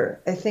fear.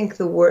 I think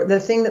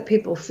the thing that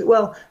people fear,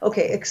 well,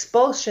 okay,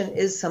 expulsion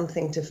is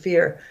something to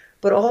fear,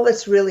 but all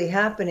that's really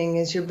happening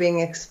is you're being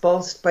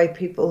expulsed by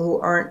people who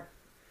aren't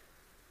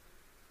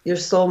your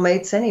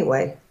soulmates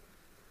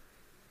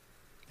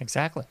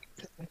Exactly.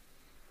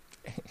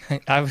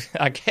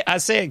 I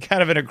say it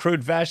kind of in a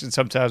crude fashion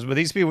sometimes, but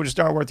these people just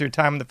aren't worth your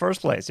time in the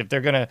first place. If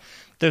they're gonna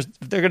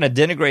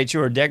denigrate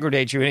you or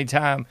degrade you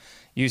anytime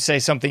you say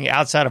something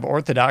outside of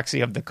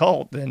orthodoxy of the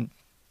cult, then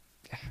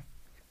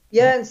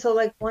yeah. And so,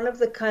 like, one of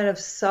the kind of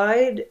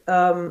side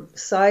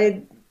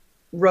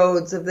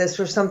roads of this,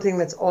 or something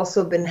that's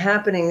also been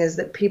happening, is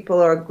that people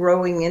are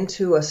growing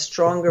into a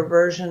stronger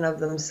version of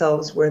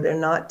themselves where they're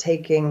not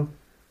taking,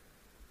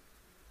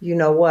 you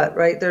know what,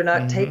 right? They're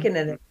not taking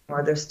it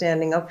anymore. They're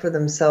standing up for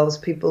themselves.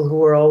 People who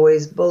were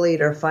always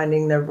bullied are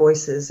finding their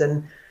voices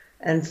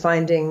and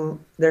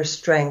finding their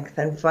strength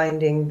and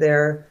finding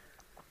their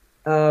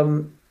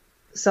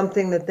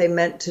something that they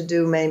meant to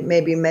do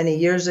maybe many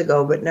years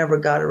ago but never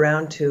got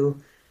around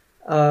to,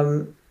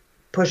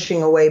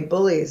 pushing away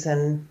bullies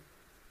and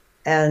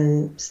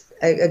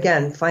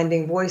again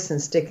finding voice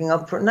and sticking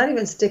up for, not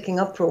even sticking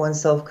up for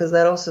oneself, because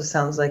that also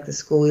sounds like the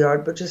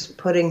schoolyard, but just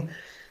putting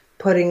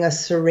a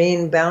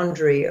serene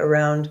boundary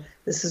around,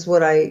 this is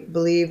what I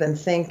believe and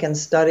think and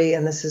study,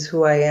 and this is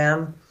who I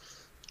am.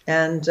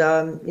 And,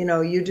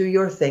 you do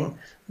your thing.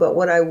 But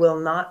what I will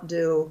not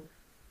do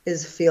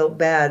is feel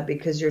bad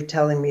because you're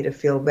telling me to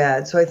feel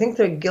bad. So I think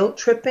their guilt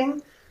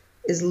tripping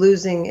is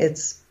losing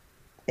its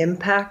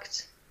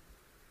impact.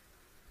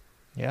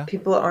 yeah,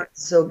 People aren't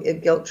so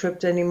guilt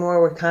tripped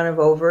anymore. We're kind of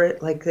over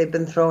it. Like, they've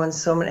been throwing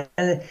so many,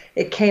 and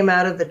it came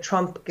out of the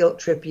Trump guilt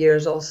trip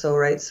years also,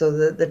 right? So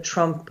the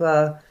Trump,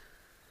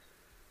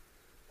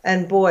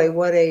 and boy,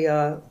 what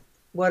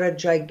a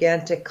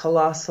gigantic,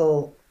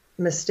 colossal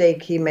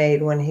mistake he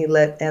made when he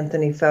let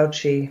Anthony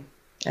Fauci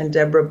and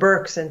Deborah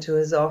Birx into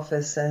his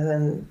office.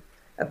 And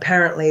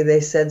apparently they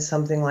said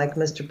something like,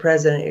 "Mr.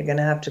 President, you're going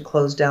to have to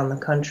close down the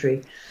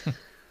country."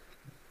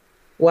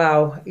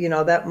 Wow.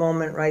 That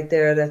moment right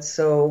there, it's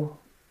so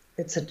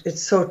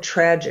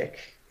tragic.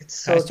 It's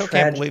so I still tragic.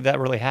 can't believe that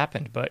really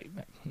happened, but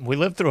we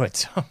lived through it.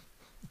 So.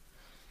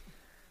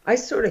 I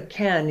sort of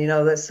can,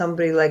 that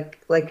somebody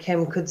like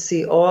him could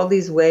see all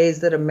these ways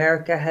that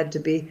America had to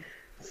be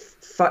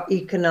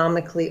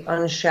economically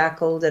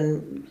unshackled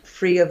and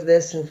free of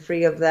this and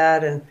free of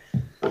that,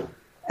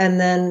 and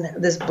then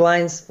this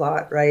blind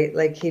spot, right?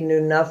 Like, he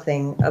knew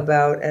nothing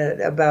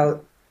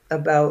about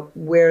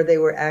where they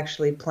were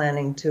actually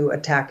planning to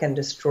attack and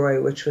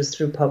destroy, which was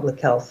through public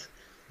health.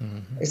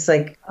 Mm-hmm. It's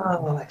like,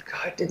 oh my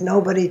God, did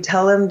nobody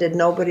tell him? Did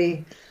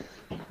nobody?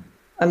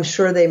 I'm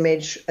sure they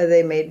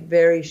made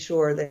very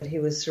sure that he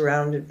was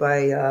surrounded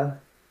by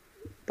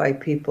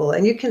people,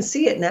 and you can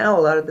see it now.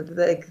 A lot of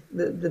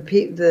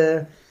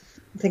the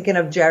thinking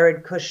of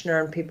Jared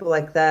Kushner and people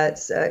like that,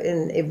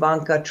 in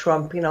Ivanka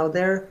Trump,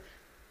 they're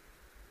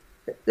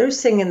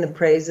singing the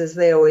praises,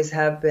 they always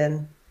have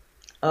been,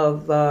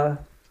 of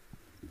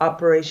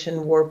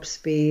Operation Warp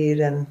Speed,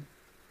 and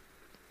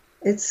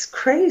it's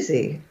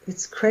crazy.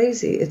 It's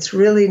crazy. It's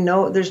really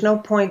there's no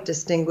point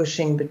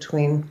distinguishing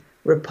between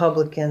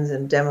Republicans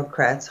and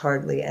Democrats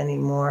hardly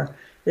anymore.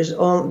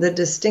 The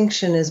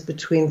distinction is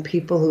between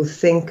people who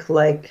think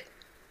like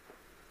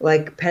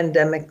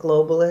pandemic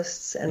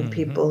globalists and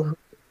people who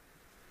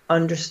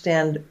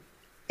understand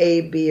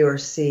A, B, or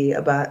C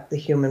about the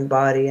human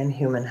body and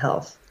human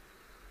health.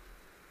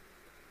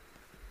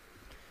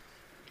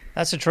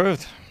 That's the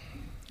truth.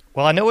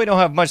 Well, I know we don't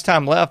have much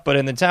time left, but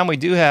in the time we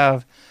do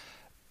have,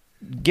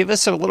 give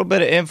us a little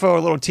bit of info,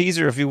 a little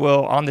teaser, if you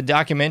will, on the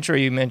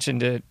documentary you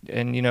mentioned,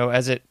 and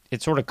as it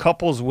sort of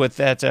couples with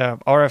that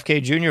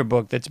RFK Jr.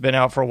 book that's been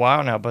out for a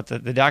while now, but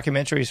the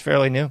documentary is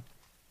fairly new.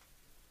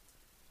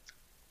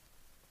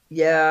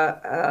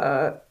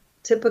 Yeah,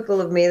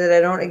 typical of me that I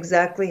don't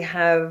exactly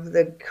have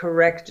the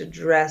correct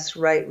address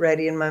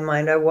ready in my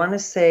mind. I want to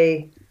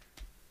say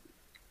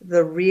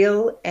the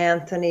real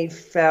Anthony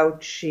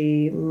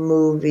Fauci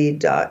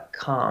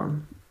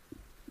movie.com.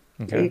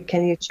 Okay.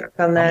 Can you check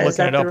on that? I'm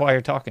looking it up while you're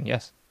talking,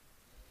 yes.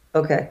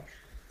 Okay.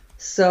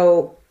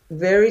 So,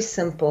 very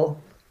simple.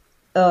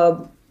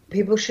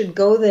 People should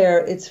go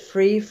there. It's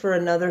free for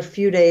another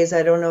few days.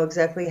 I don't know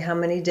exactly how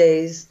many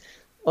days.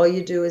 All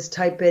you do is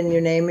type in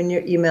your name and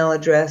your email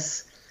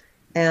address,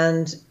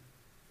 and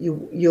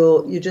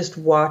you just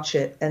watch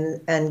it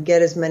and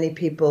get as many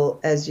people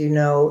as you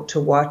know to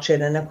watch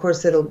it. And of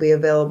course, it'll be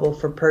available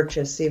for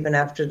purchase even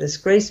after this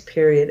grace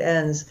period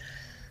ends.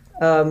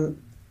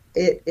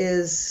 It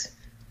is,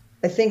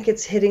 I think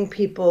it's hitting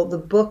people. The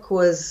book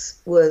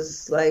was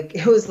like,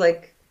 it was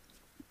like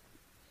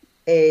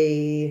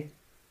a,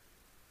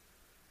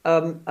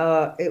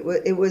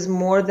 it was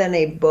more than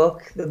a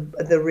book,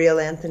 the real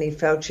Anthony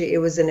Fauci. It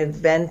was an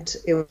event.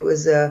 It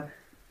was a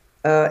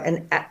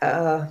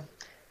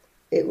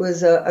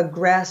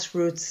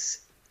grassroots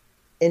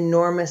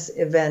enormous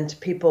event.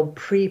 People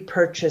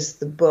pre-purchased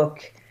the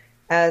book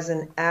as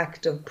an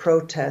act of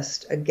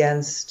protest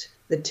against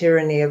the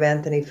tyranny of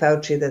Anthony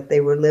Fauci that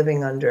they were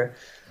living under.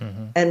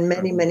 Mm-hmm. And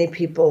many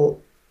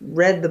people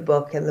read the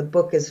book, and the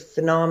book is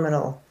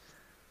phenomenal.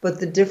 But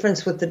the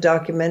difference with the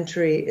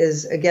documentary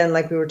is, again,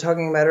 like we were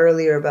talking about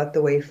earlier, about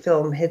the way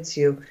film hits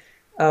you,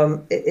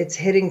 it's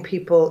hitting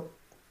people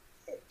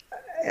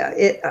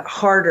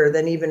harder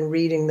than even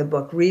reading the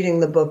book. Reading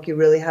the book, you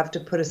really have to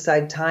put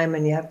aside time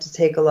and you have to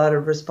take a lot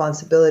of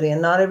responsibility,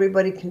 and not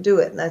everybody can do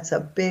it. And that's a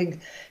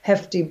big,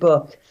 hefty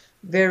book,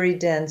 very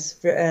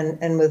dense,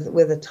 and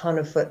with a ton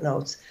of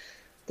footnotes.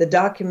 The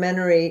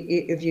documentary,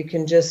 if you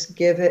can just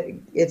give it,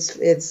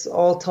 it's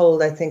all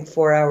told, I think,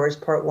 4 hours,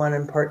 part 1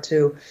 and part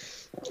 2.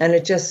 And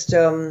it just,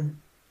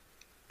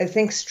 I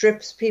think,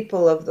 strips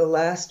people of the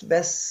last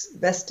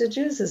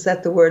vestiges. Is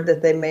that the word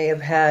that they may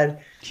have had?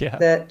 Yeah.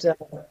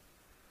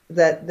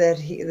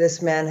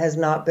 This man has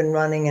not been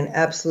running an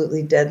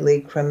absolutely deadly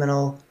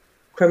criminal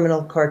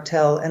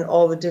cartel, and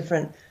all the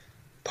different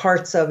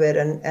parts of it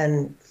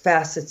and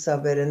facets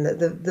of it. And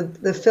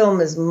the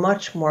film is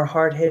much more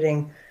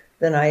hard-hitting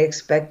than I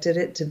expected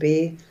it to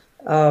be.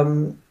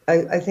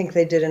 I think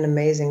they did an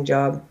amazing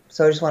job.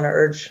 So I just want to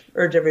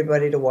urge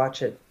everybody to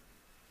watch it.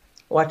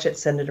 Watch it,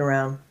 send it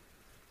around.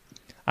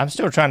 I'm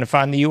still trying to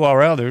find the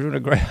URL. They're doing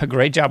a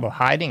great job of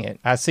hiding it.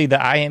 I see the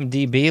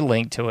IMDb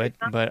link to it,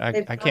 but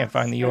I can't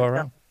find the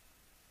URL.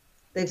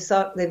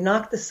 They've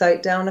knocked the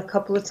site down a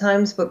couple of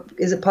times, but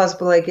is it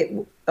possible I get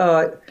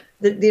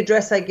the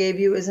address I gave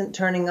you isn't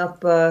turning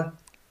up a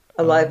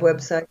live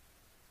website?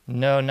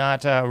 No,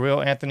 not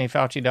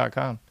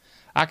realanthonyfauci.com.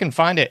 I can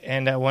find it,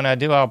 and when I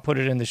do, I'll put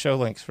it in the show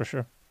links for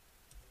sure.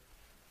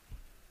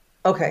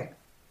 Okay,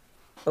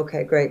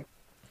 great.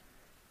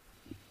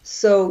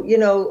 So,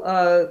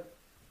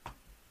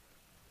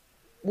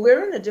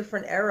 we're in a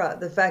different era.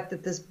 The fact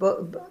that this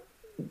book,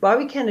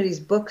 Bobby Kennedy's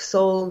book,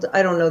 sold,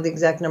 I don't know the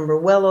exact number,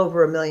 well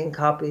over 1 million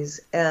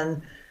copies.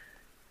 And,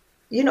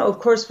 of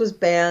course, was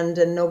banned,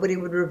 and nobody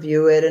would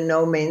review it, and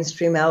no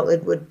mainstream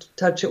outlet would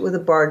touch it with a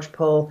barge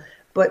pole.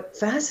 But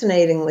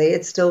fascinatingly,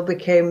 it still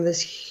became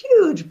this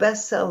huge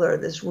bestseller,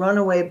 this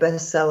runaway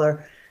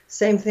bestseller.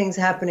 Same thing's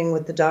happening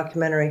with the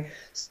documentary.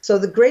 So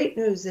the great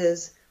news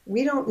is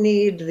we don't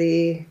need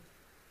the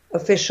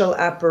official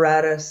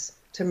apparatus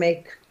to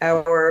make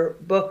our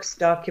books,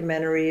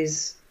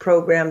 documentaries,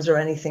 programs, or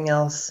anything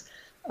else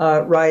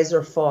rise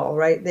or fall,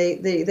 right?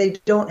 They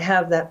don't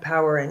have that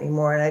power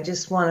anymore, and I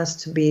just want us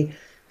to be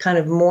kind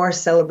of more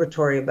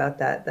celebratory about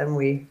that than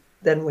we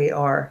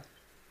are.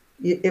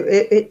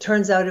 It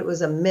turns out it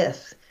was a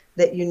myth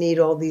that you need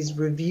all these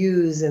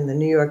reviews in the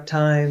New York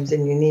Times,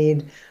 and you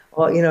need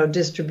all,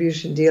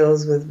 distribution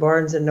deals with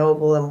Barnes and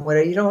Noble and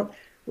whatever.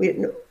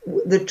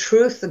 The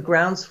truth, the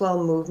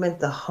groundswell movement,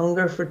 the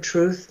hunger for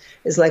truth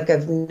is like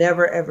I've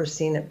never, ever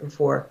seen it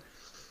before.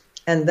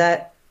 And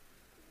that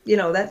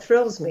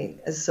thrills me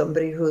as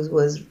somebody who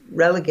was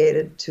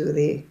relegated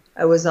to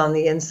I was on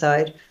the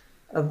inside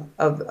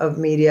of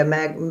media,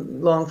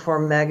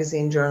 long-form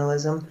magazine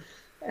journalism.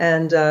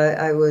 And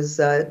I was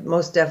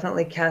most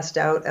definitely cast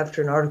out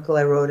after an article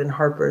I wrote in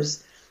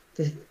Harper's,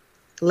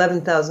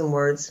 11,000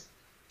 words.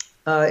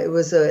 It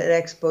was an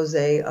expose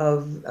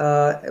of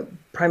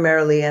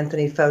primarily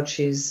Anthony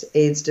Fauci's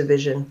AIDS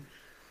division,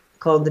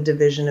 called the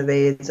Division of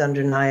AIDS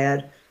under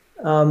NIAID.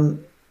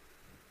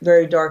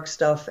 Very dark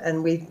stuff.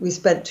 And we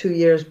spent 2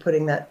 years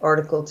putting that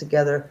article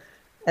together.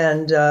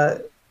 And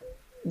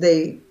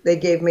they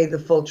gave me the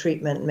full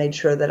treatment and made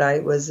sure that I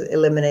was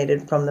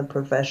eliminated from the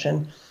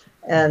profession.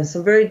 And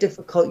some very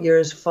difficult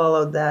years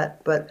followed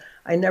that. But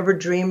I never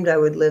dreamed I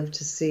would live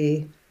to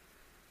see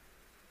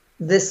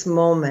this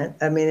moment.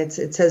 I mean, it's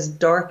as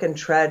dark and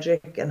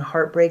tragic and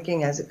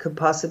heartbreaking as it could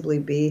possibly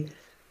be.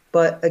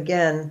 But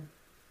again,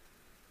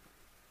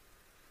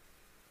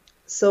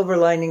 silver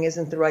lining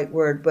isn't the right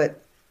word,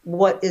 but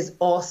what is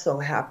also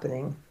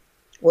happening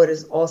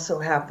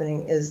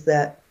is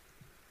that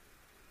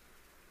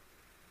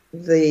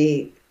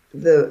the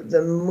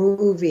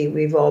movie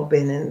we've all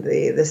been in,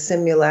 the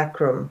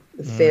simulacrum,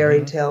 the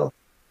fairy tale,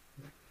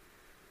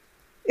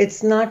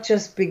 it's not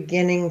just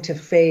beginning to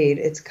fade.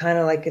 It's kind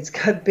of like it's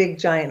got big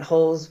giant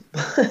holes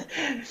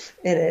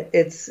in it.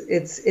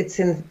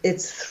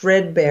 It's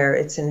threadbare.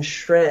 It's in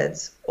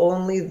shreds.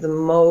 Only the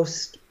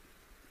most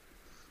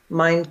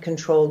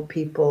mind-controlled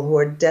people who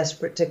are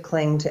desperate to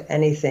cling to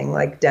anything,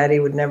 like Daddy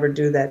would never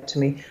do that to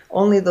me,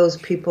 only those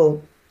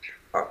people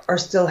are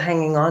still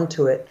hanging on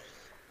to it.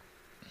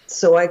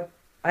 So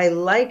I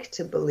like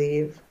to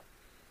believe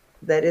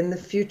that in the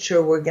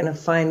future we're going to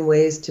find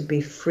ways to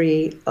be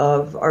free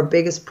of our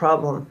biggest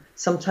problem.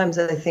 Sometimes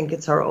I think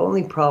it's our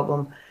only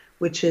problem,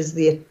 which is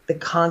the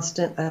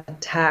constant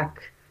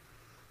attack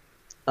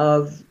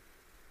of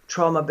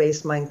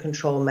trauma-based mind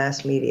control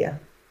mass media.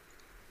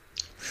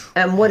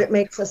 And what it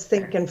makes us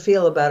think and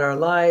feel about our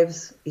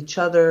lives, each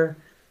other,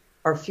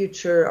 our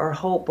future, our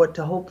hope, what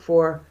to hope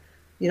for.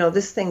 You know,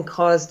 this thing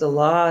caused a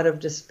lot of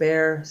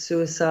despair,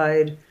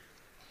 suicide,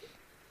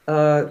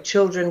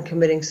 children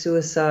committing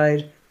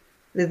suicide.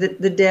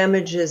 The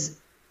damage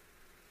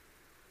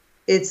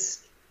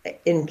it's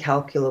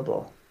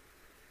incalculable.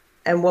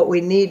 And what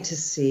we need to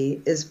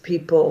see is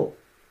people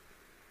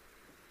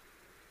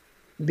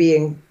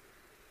being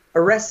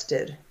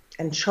arrested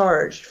and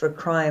charged for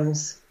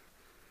crimes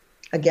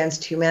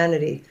against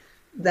humanity.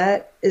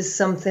 That is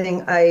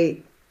something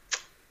I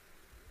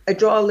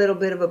draw a little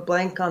bit of a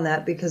blank on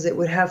that, because it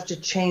would have to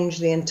change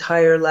the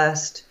entire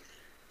last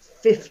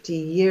 50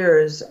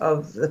 years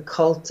of the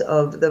cult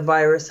of the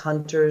virus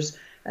hunters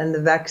and the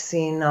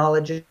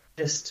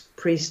vaccinologist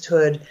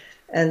priesthood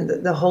and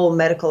the whole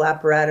medical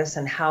apparatus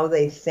and how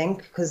they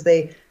think, because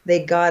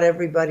they got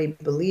everybody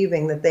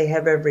believing that they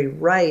have every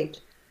right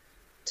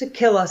to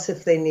kill us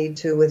if they need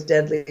to with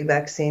deadly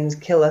vaccines,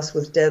 kill us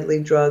with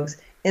deadly drugs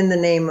in the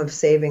name of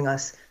saving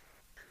us.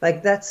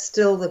 Like, that's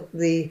still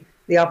the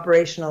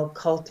operational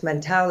cult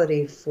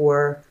mentality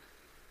for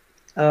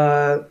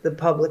the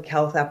public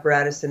health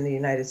apparatus in the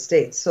United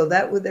States. So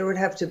there would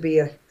have to be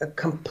a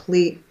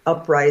complete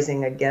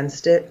uprising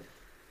against it,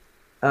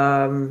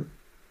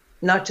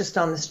 not just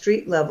on the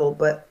street level,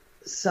 but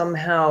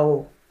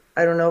somehow,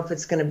 I don't know if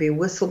it's going to be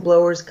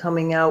whistleblowers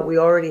coming out. We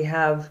already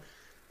have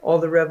all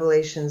the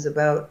revelations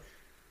about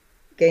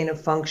gain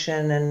of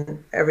function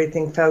and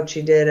everything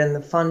Fauci did and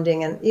the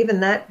funding, and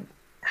even that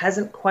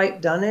hasn't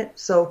quite done it.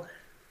 So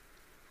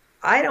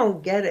I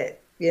don't get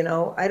it. You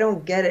know, I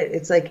don't get it.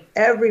 It's like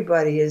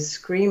everybody is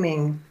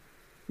screaming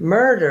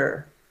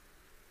murder,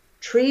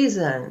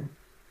 treason,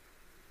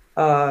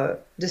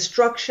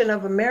 destruction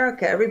of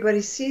America.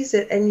 Everybody sees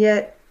it, and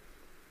yet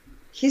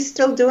he's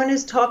still doing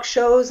his talk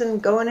shows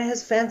and going to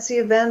his fancy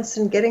events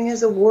and getting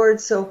his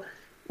awards. So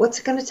what's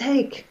it going to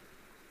take?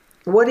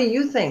 What do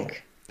you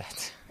think?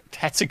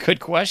 That's a good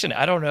question.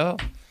 I don't know.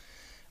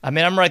 I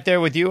mean, I'm right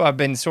there with you. I've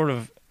been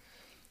saying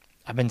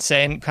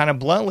kind of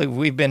bluntly,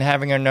 we've been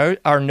having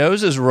our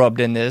noses rubbed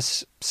in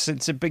this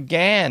since it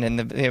began. And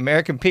the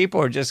American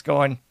people are just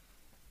going,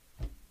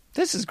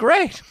 this is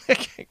great.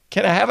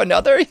 Can I have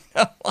another? You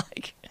know,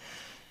 like,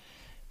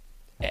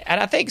 and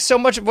I think so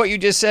much of what you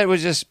just said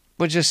was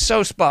just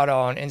so spot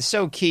on and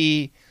so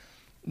key,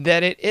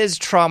 that it is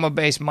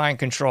trauma-based mind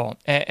control.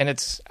 And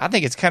I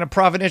think it's kind of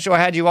providential I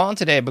had you on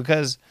today,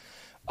 because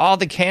all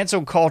the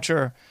cancel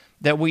culture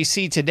that we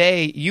see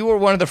today, you were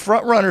one of the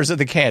front runners of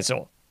the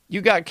cancel. You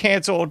got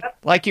canceled,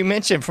 like you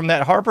mentioned, from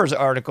that Harper's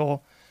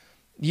article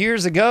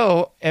years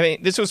ago. I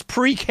mean, this was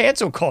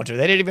pre-cancel culture.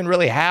 They didn't even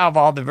really have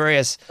all the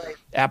various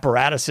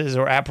apparatuses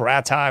or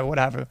apparati,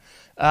 whatever,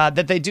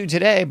 that they do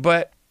today.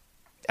 But,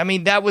 I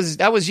mean, that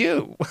was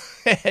you.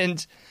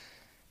 And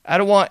I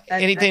don't want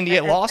anything to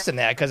get lost in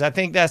that, because I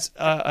think that's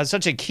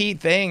such a key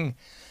thing.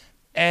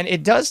 And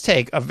it does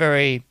take a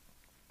very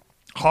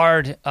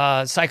hard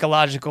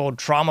psychological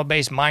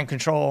trauma-based mind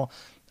control.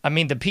 I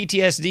mean, the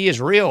PTSD is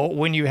real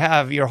when you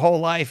have your whole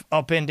life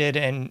upended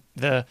and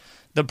the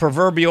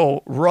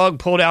proverbial rug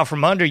pulled out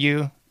from under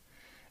you.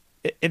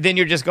 And then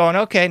you're just going,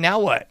 okay, now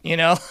what? You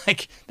know,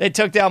 like, they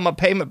took down my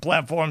payment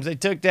platforms. They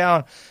took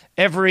down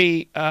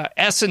every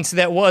essence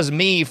that was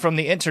me from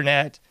the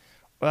internet.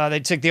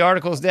 They took the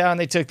articles down,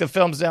 they took the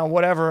films down,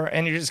 whatever,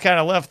 and you're just kind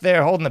of left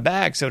there holding the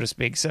bag, so to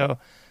speak. So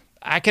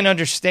I can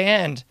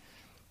understand,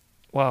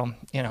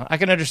 I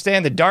can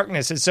understand the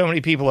darkness that so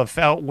many people have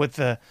felt with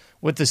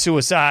the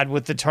suicide,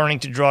 with the turning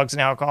to drugs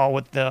and alcohol,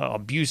 with the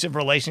abusive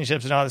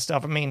relationships and all this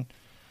stuff. I mean,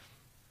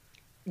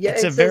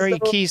 it's a very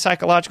key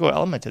psychological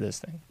element to this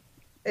thing.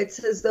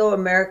 It's as though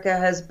America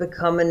has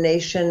become a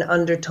nation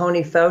under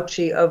Tony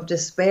Fauci of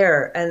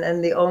despair,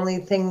 and the only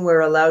thing we're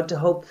allowed to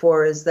hope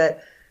for is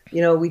that,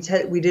 you know, we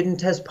didn't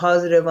test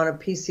positive on a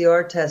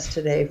PCR test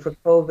today for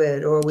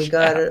COVID, or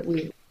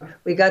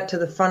we got to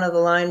the front of the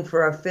line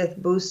for our 5th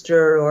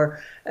booster, or,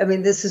 I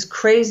mean, this is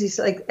crazy. It's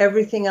like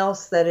everything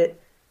else that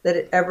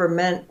it ever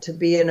meant to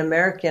be an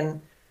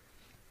American,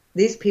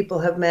 these people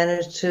have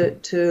managed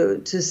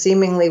to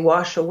seemingly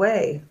wash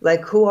away.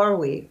 Like, who are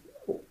we?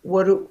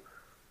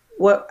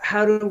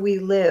 How do we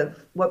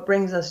live? What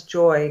brings us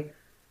joy?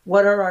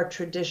 What are our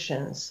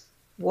traditions?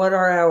 What's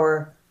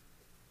our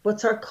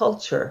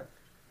culture?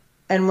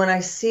 And when I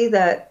see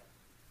that,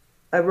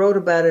 I wrote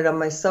about it on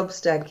my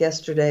Substack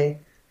yesterday.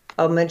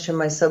 I'll mention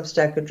my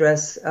Substack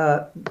address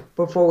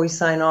before we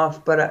sign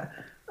off. But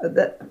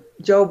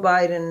Joe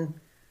Biden,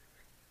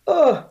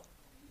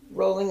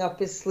 rolling up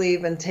his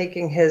sleeve and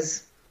taking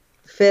his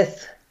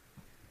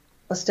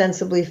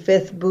ostensibly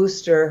fifth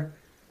booster,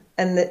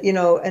 and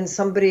and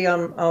somebody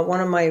on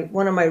one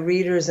of my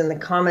readers in the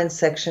comments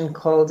section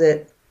called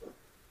it.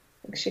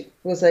 She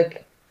was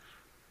like,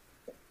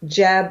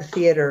 jab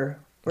theater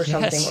or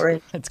something, Yes, or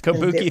it's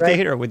kabuki right?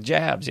 theater with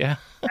jabs. Yeah.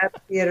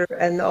 Jab theater,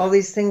 and all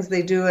these things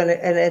they do, and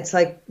it's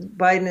like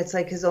Biden. It's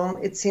like his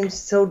own. It seems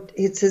so.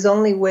 It's his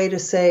only way to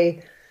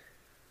say,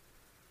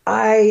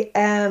 "I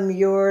am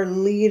your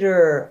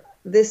leader.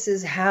 This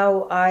is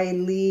how I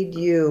lead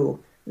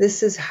you.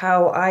 This is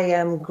how I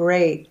am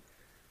great.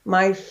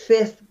 My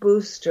fifth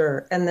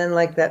booster," and then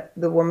like that,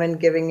 the woman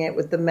giving it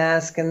with the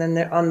mask, and then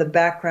on the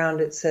background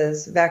it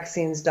says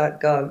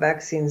vaccines.gov,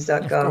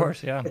 vaccines.gov. Of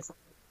course, yeah. It's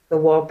the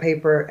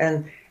wallpaper,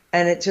 and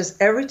it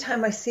just, every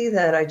time I see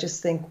that, I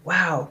just think,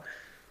 wow,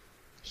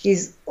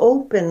 he's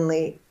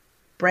openly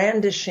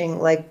brandishing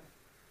like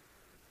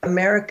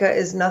America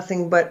is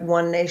nothing but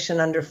one nation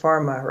under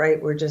pharma, right?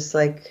 We're just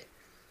like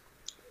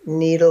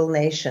needle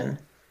nation.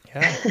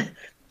 Yeah.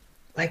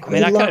 Like, I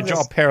mean, I kind of this.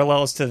 draw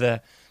parallels to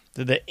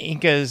the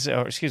Incas,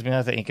 or excuse me,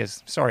 not the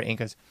Incas. Sorry,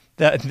 Incas.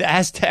 The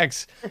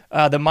Aztecs,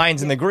 the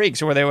Mayans, and the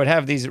Greeks, where they would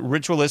have these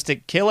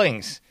ritualistic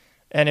killings,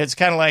 and it's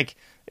kind of like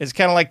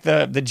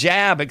the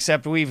jab,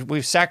 except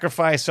we've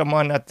sacrificed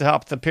someone at the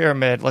top of the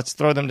pyramid. Let's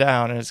throw them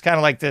down, and it's kind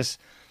of like this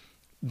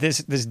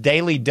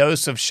daily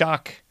dose of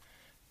shock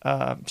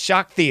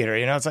theater.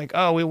 You know, it's like,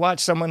 oh, we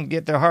watched someone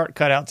get their heart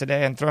cut out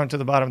today and thrown to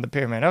the bottom of the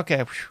pyramid. Okay,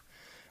 whew,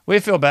 we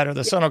feel better.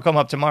 The sun will come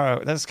up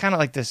tomorrow. That's kind of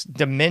like this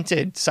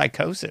demented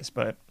psychosis,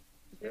 but.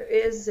 There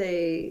is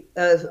a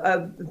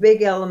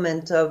big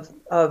element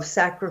of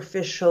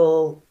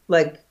sacrificial,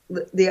 like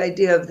the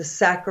idea of the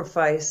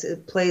sacrifice.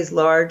 It plays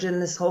large in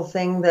this whole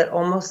thing, that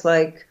almost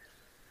like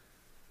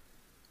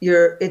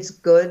it's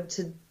good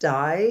to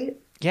die.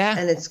 Yeah.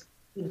 And it's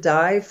to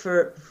die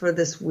for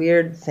this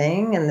weird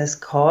thing and this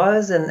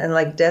cause. And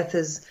like death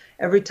is,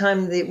 every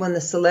time when the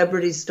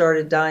celebrities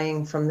started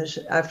dying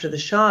after the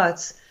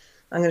shots,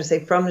 I'm going to say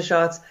from the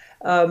shots,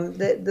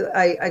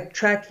 I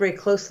tracked very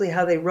closely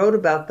how they wrote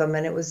about them,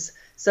 and it was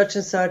such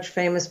and such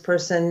famous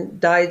person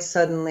died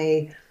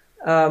suddenly.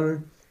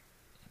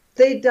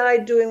 They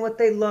died doing what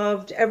they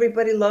loved.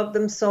 Everybody loved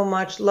them so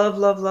much. Love,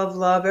 love, love,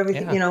 love,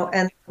 everything, Yeah. you know.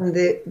 And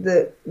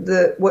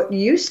the what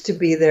used to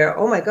be there,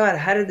 oh my God,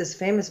 how did this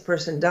famous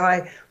person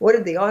die? What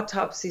did the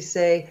autopsy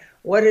say?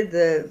 What did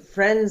the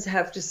friends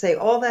have to say?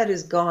 All that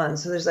is gone.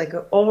 So there's like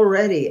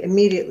already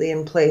immediately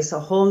in place a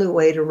whole new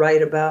way to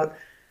write about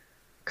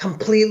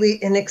completely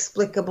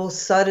inexplicable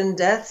sudden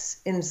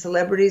deaths in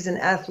celebrities and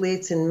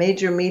athletes and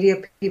major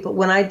media people.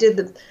 When I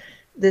did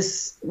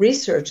this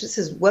research, this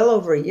is well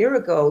over a year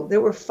ago, there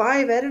were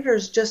 5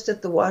 editors just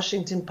at the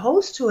Washington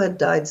Post who had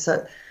died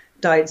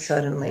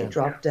suddenly,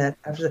 dropped dead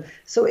after.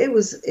 So it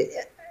was,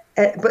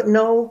 but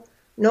no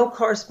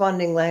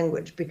corresponding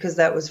language, because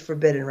that was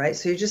forbidden, right?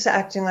 So you're just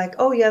acting like,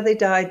 oh yeah, they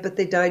died, but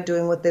they died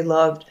doing what they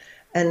loved,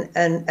 and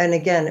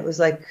again, it was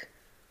like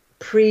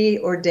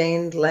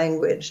preordained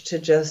language to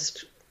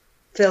just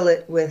fill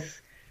it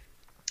with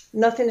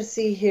nothing to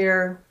see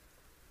here,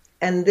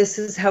 and this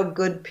is how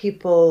good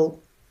people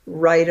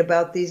write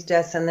about these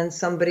deaths. And then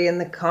somebody in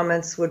the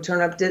comments would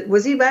turn up,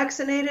 was he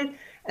vaccinated?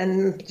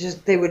 And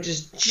they would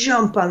just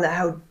jump on that.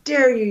 How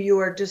dare you? You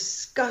are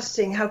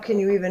disgusting. How can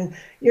you even,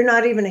 you're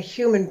not even a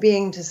human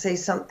being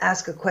to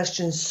ask a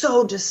question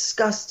so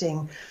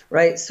disgusting,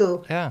 right?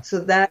 So, Yeah. So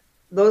that,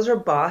 those are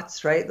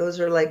bots, right? Those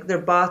are like, they're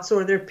bots,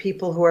 or they're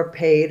people who are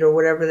paid or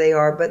whatever they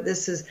are. But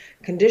this is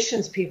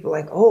conditions people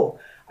like, oh,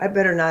 I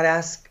better not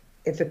ask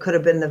if it could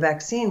have been the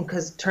vaccine,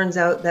 because it turns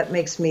out that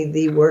makes me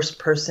the worst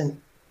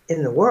person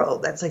in the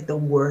world. That's like the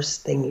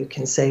worst thing you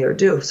can say or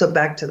do. So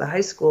back to the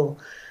high school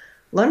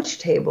lunch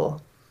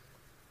table,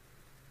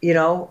 you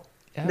know,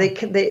 Yeah.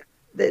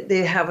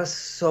 they have us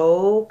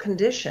so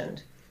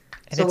conditioned.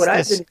 And so it's what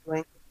I've this been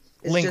doing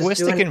is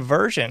linguistic just doing,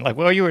 inversion. Like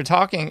while you were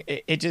talking,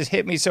 it just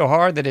hit me so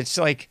hard that it's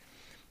like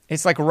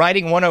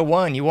writing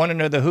 101. You want to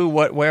know the who,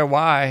 what, where,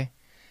 why.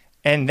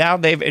 And now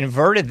they've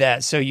inverted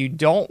that. So you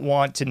don't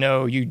want to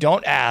know, you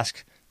don't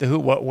ask the who,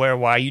 what, where,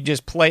 why. You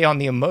just play on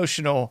the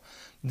emotional.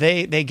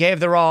 They gave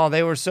their all.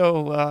 They were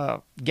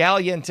so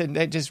gallant and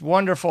they just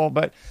wonderful.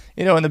 But,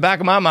 you know, in the back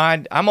of my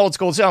mind, I'm old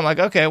school too. I'm like,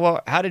 okay, well,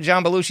 how did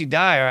John Belushi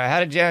die? Or how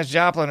did Janis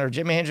Joplin or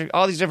Jimi Hendrix,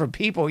 all these different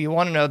people? You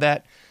want to know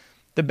that,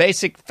 the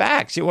basic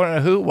facts. You want to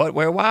know who, what,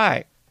 where,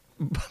 why.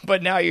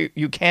 But now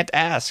you can't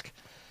ask.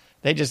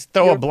 They just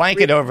throw a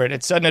blanket over it.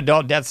 It's sudden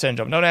adult death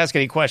syndrome. Don't ask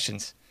any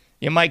questions.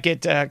 You might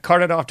get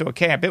carted off to a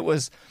camp. It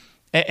was,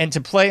 and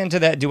to play into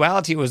that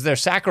duality was their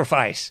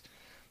sacrifice.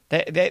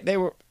 They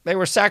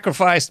were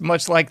sacrificed,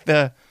 much like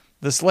the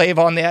slave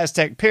on the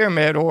Aztec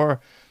pyramid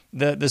or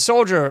the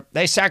soldier.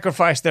 They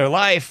sacrificed their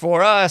life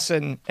for us,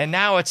 and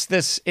now it's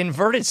this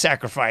inverted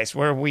sacrifice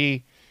where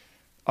we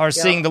are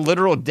seeing the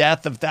literal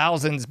death of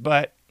thousands,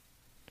 but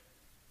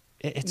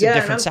it's a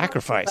different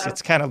sacrifice.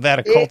 It's kind of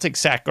that occultic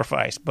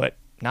sacrifice, but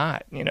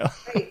not, you know.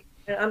 Right.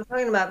 And I'm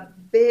talking about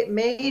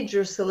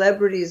major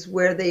celebrities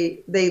where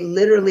they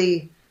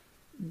literally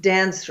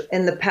dance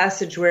in the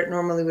passage where it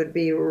normally would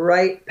be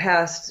right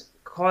past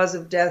cause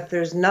of death.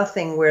 There's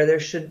nothing where there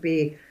should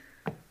be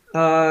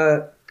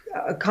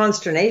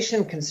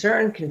consternation,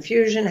 concern,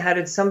 confusion. How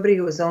did somebody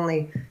who was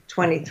only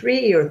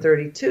 23 or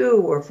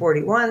 32 or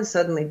 41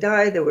 suddenly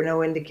die? There were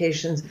no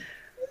indications.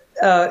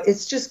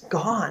 It's just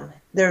gone.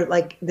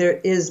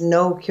 There is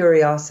no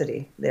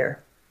curiosity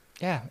there.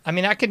 Yeah, I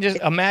mean, I can just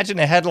imagine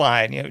a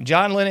headline.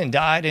 John Lennon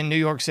died in New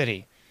York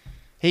City.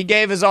 He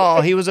gave his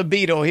all. He was a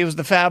Beatle. He was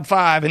the Fab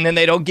Five, and then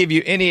they don't give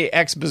you any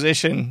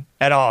exposition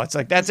at all. It's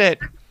like, that's it.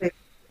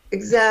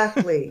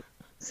 Exactly.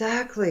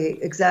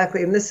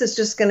 Exactly. And this is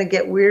just going to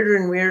get weirder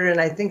and weirder. And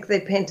I think they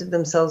painted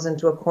themselves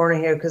into a corner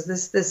here because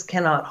this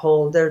cannot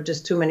hold. There are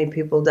just too many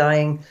people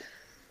dying.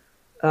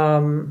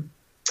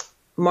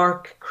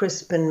 Mark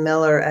Crispin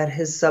Miller at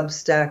his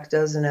Substack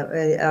does and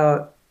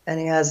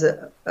he has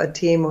a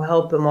team who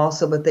help him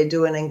also, but they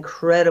do an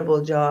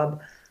incredible job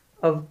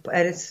and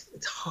it's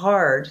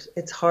hard.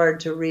 It's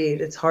hard to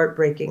read. It's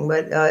heartbreaking,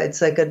 but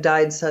it's like a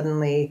died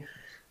suddenly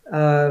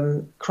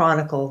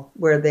chronicle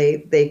where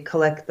they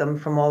collect them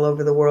from all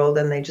over the world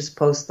and they just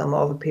post them,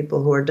 all the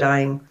people who are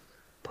dying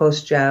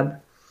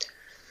post-jab.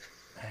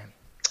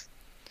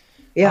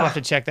 Yeah. I'll have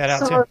to check that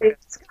out Sorry, too.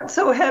 It's got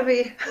so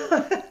heavy.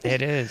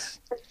 It is.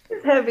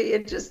 It's heavy.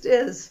 It just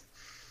is.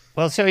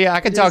 Well, so yeah,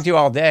 I could talk to you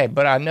all day,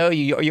 but I know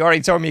you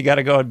already told me you got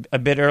to go a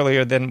bit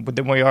earlier than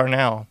we are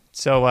now.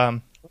 So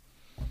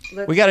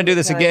we got to do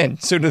this again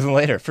sooner than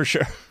later, for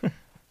sure.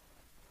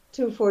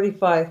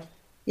 2:45.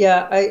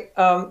 Yeah,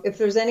 if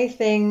there's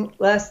anything,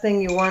 last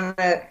thing you want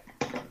to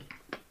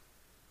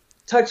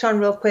touch on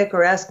real quick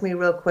or ask me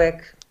real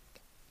quick.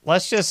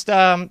 Let's just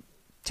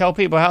tell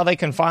people how they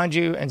can find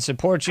you and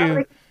support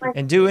you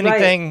and do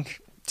anything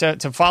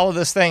to follow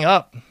this thing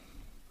up.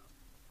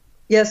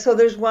 Yeah, so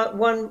there's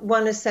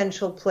one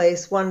essential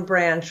place, one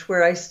branch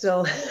where I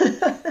still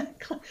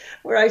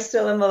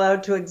am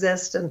allowed to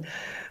exist, and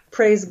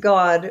praise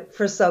God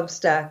for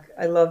Substack.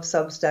 I love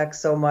Substack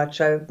so much.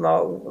 I've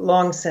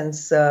long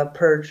since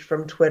purged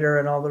from Twitter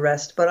and all the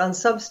rest. But on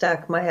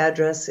Substack, my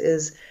address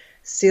is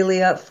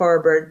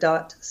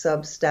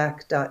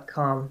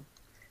celiafarber.substack.com.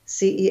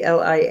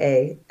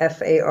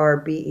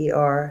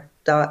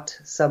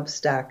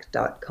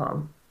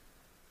 CeliaFarber.substack.com.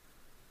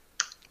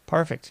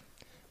 Perfect.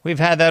 We've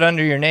had that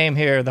under your name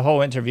here the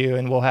whole interview,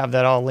 and we'll have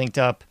that all linked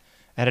up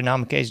at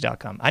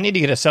anomicage.com. I need to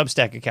get a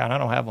Substack account. I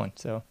don't have one.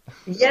 So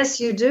Yes,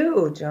 you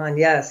do, John.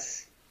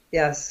 Yes.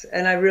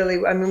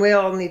 And we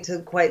all need to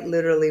quite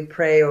literally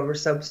pray over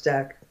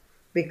Substack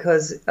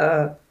because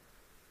I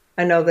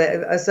know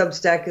that a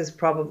Substack is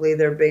probably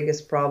their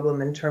biggest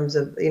problem in terms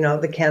of,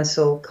 the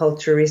cancel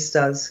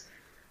culturistas.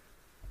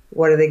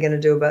 What are they going to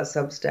do about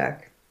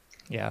Substack?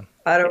 Yeah.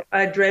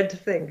 I dread to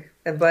think,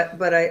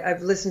 but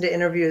I've listened to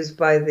interviews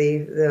by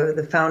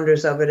the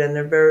founders of it, and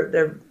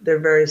they're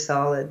very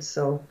solid.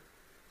 So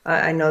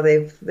I know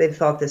they've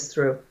thought this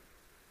through.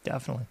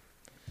 Definitely.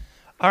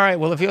 All right.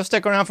 Well, if you'll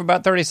stick around for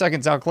about 30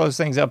 seconds, I'll close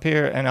things up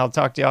here and I'll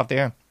talk to you off the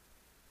air.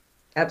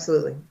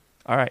 Absolutely.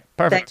 All right.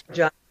 Perfect. Thank you,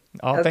 John.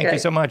 Oh, Thank you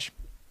so much.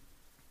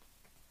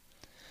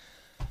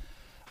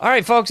 All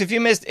right, folks. If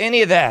you missed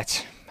any of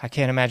that, I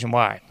can't imagine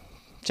why.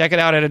 Check it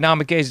out at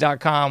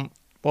anomicage.com.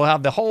 We'll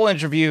have the whole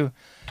interview,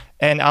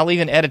 and I'll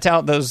even edit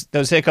out those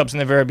hiccups in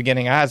the very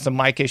beginning. I had some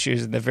mic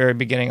issues in the very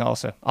beginning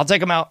also. I'll take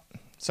them out,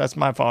 so that's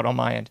my fault on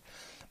my end.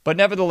 But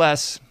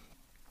nevertheless,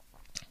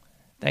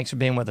 thanks for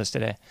being with us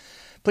today.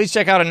 Please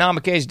check out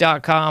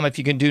anomicage.com if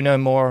you can do no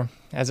more.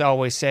 As I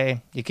always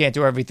say, you can't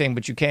do everything,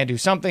 but you can do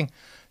something.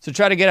 So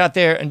try to get out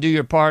there and do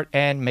your part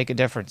and make a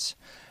difference.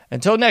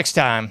 Until next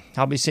time,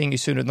 I'll be seeing you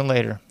sooner than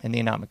later in the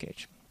Anomic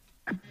Age.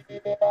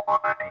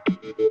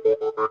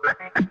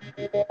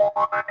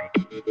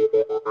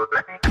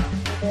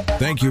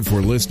 Thank you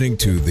for listening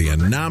to The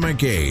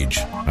Anomic Age,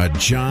 a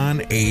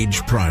John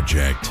Age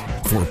project.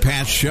 For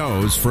past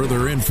shows,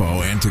 further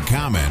info, and to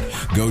comment,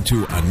 go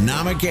to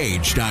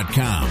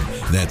anomicage.com.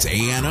 That's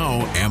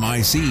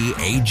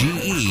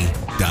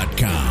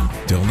ANOMICAGE.com.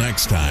 Till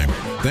next time,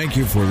 thank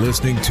you for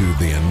listening to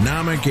The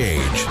Anomic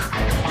Age.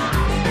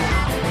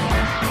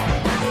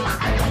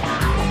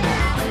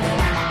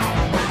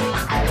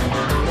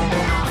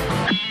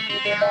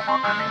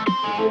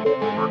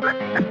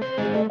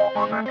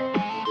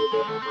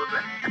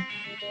 Thank you.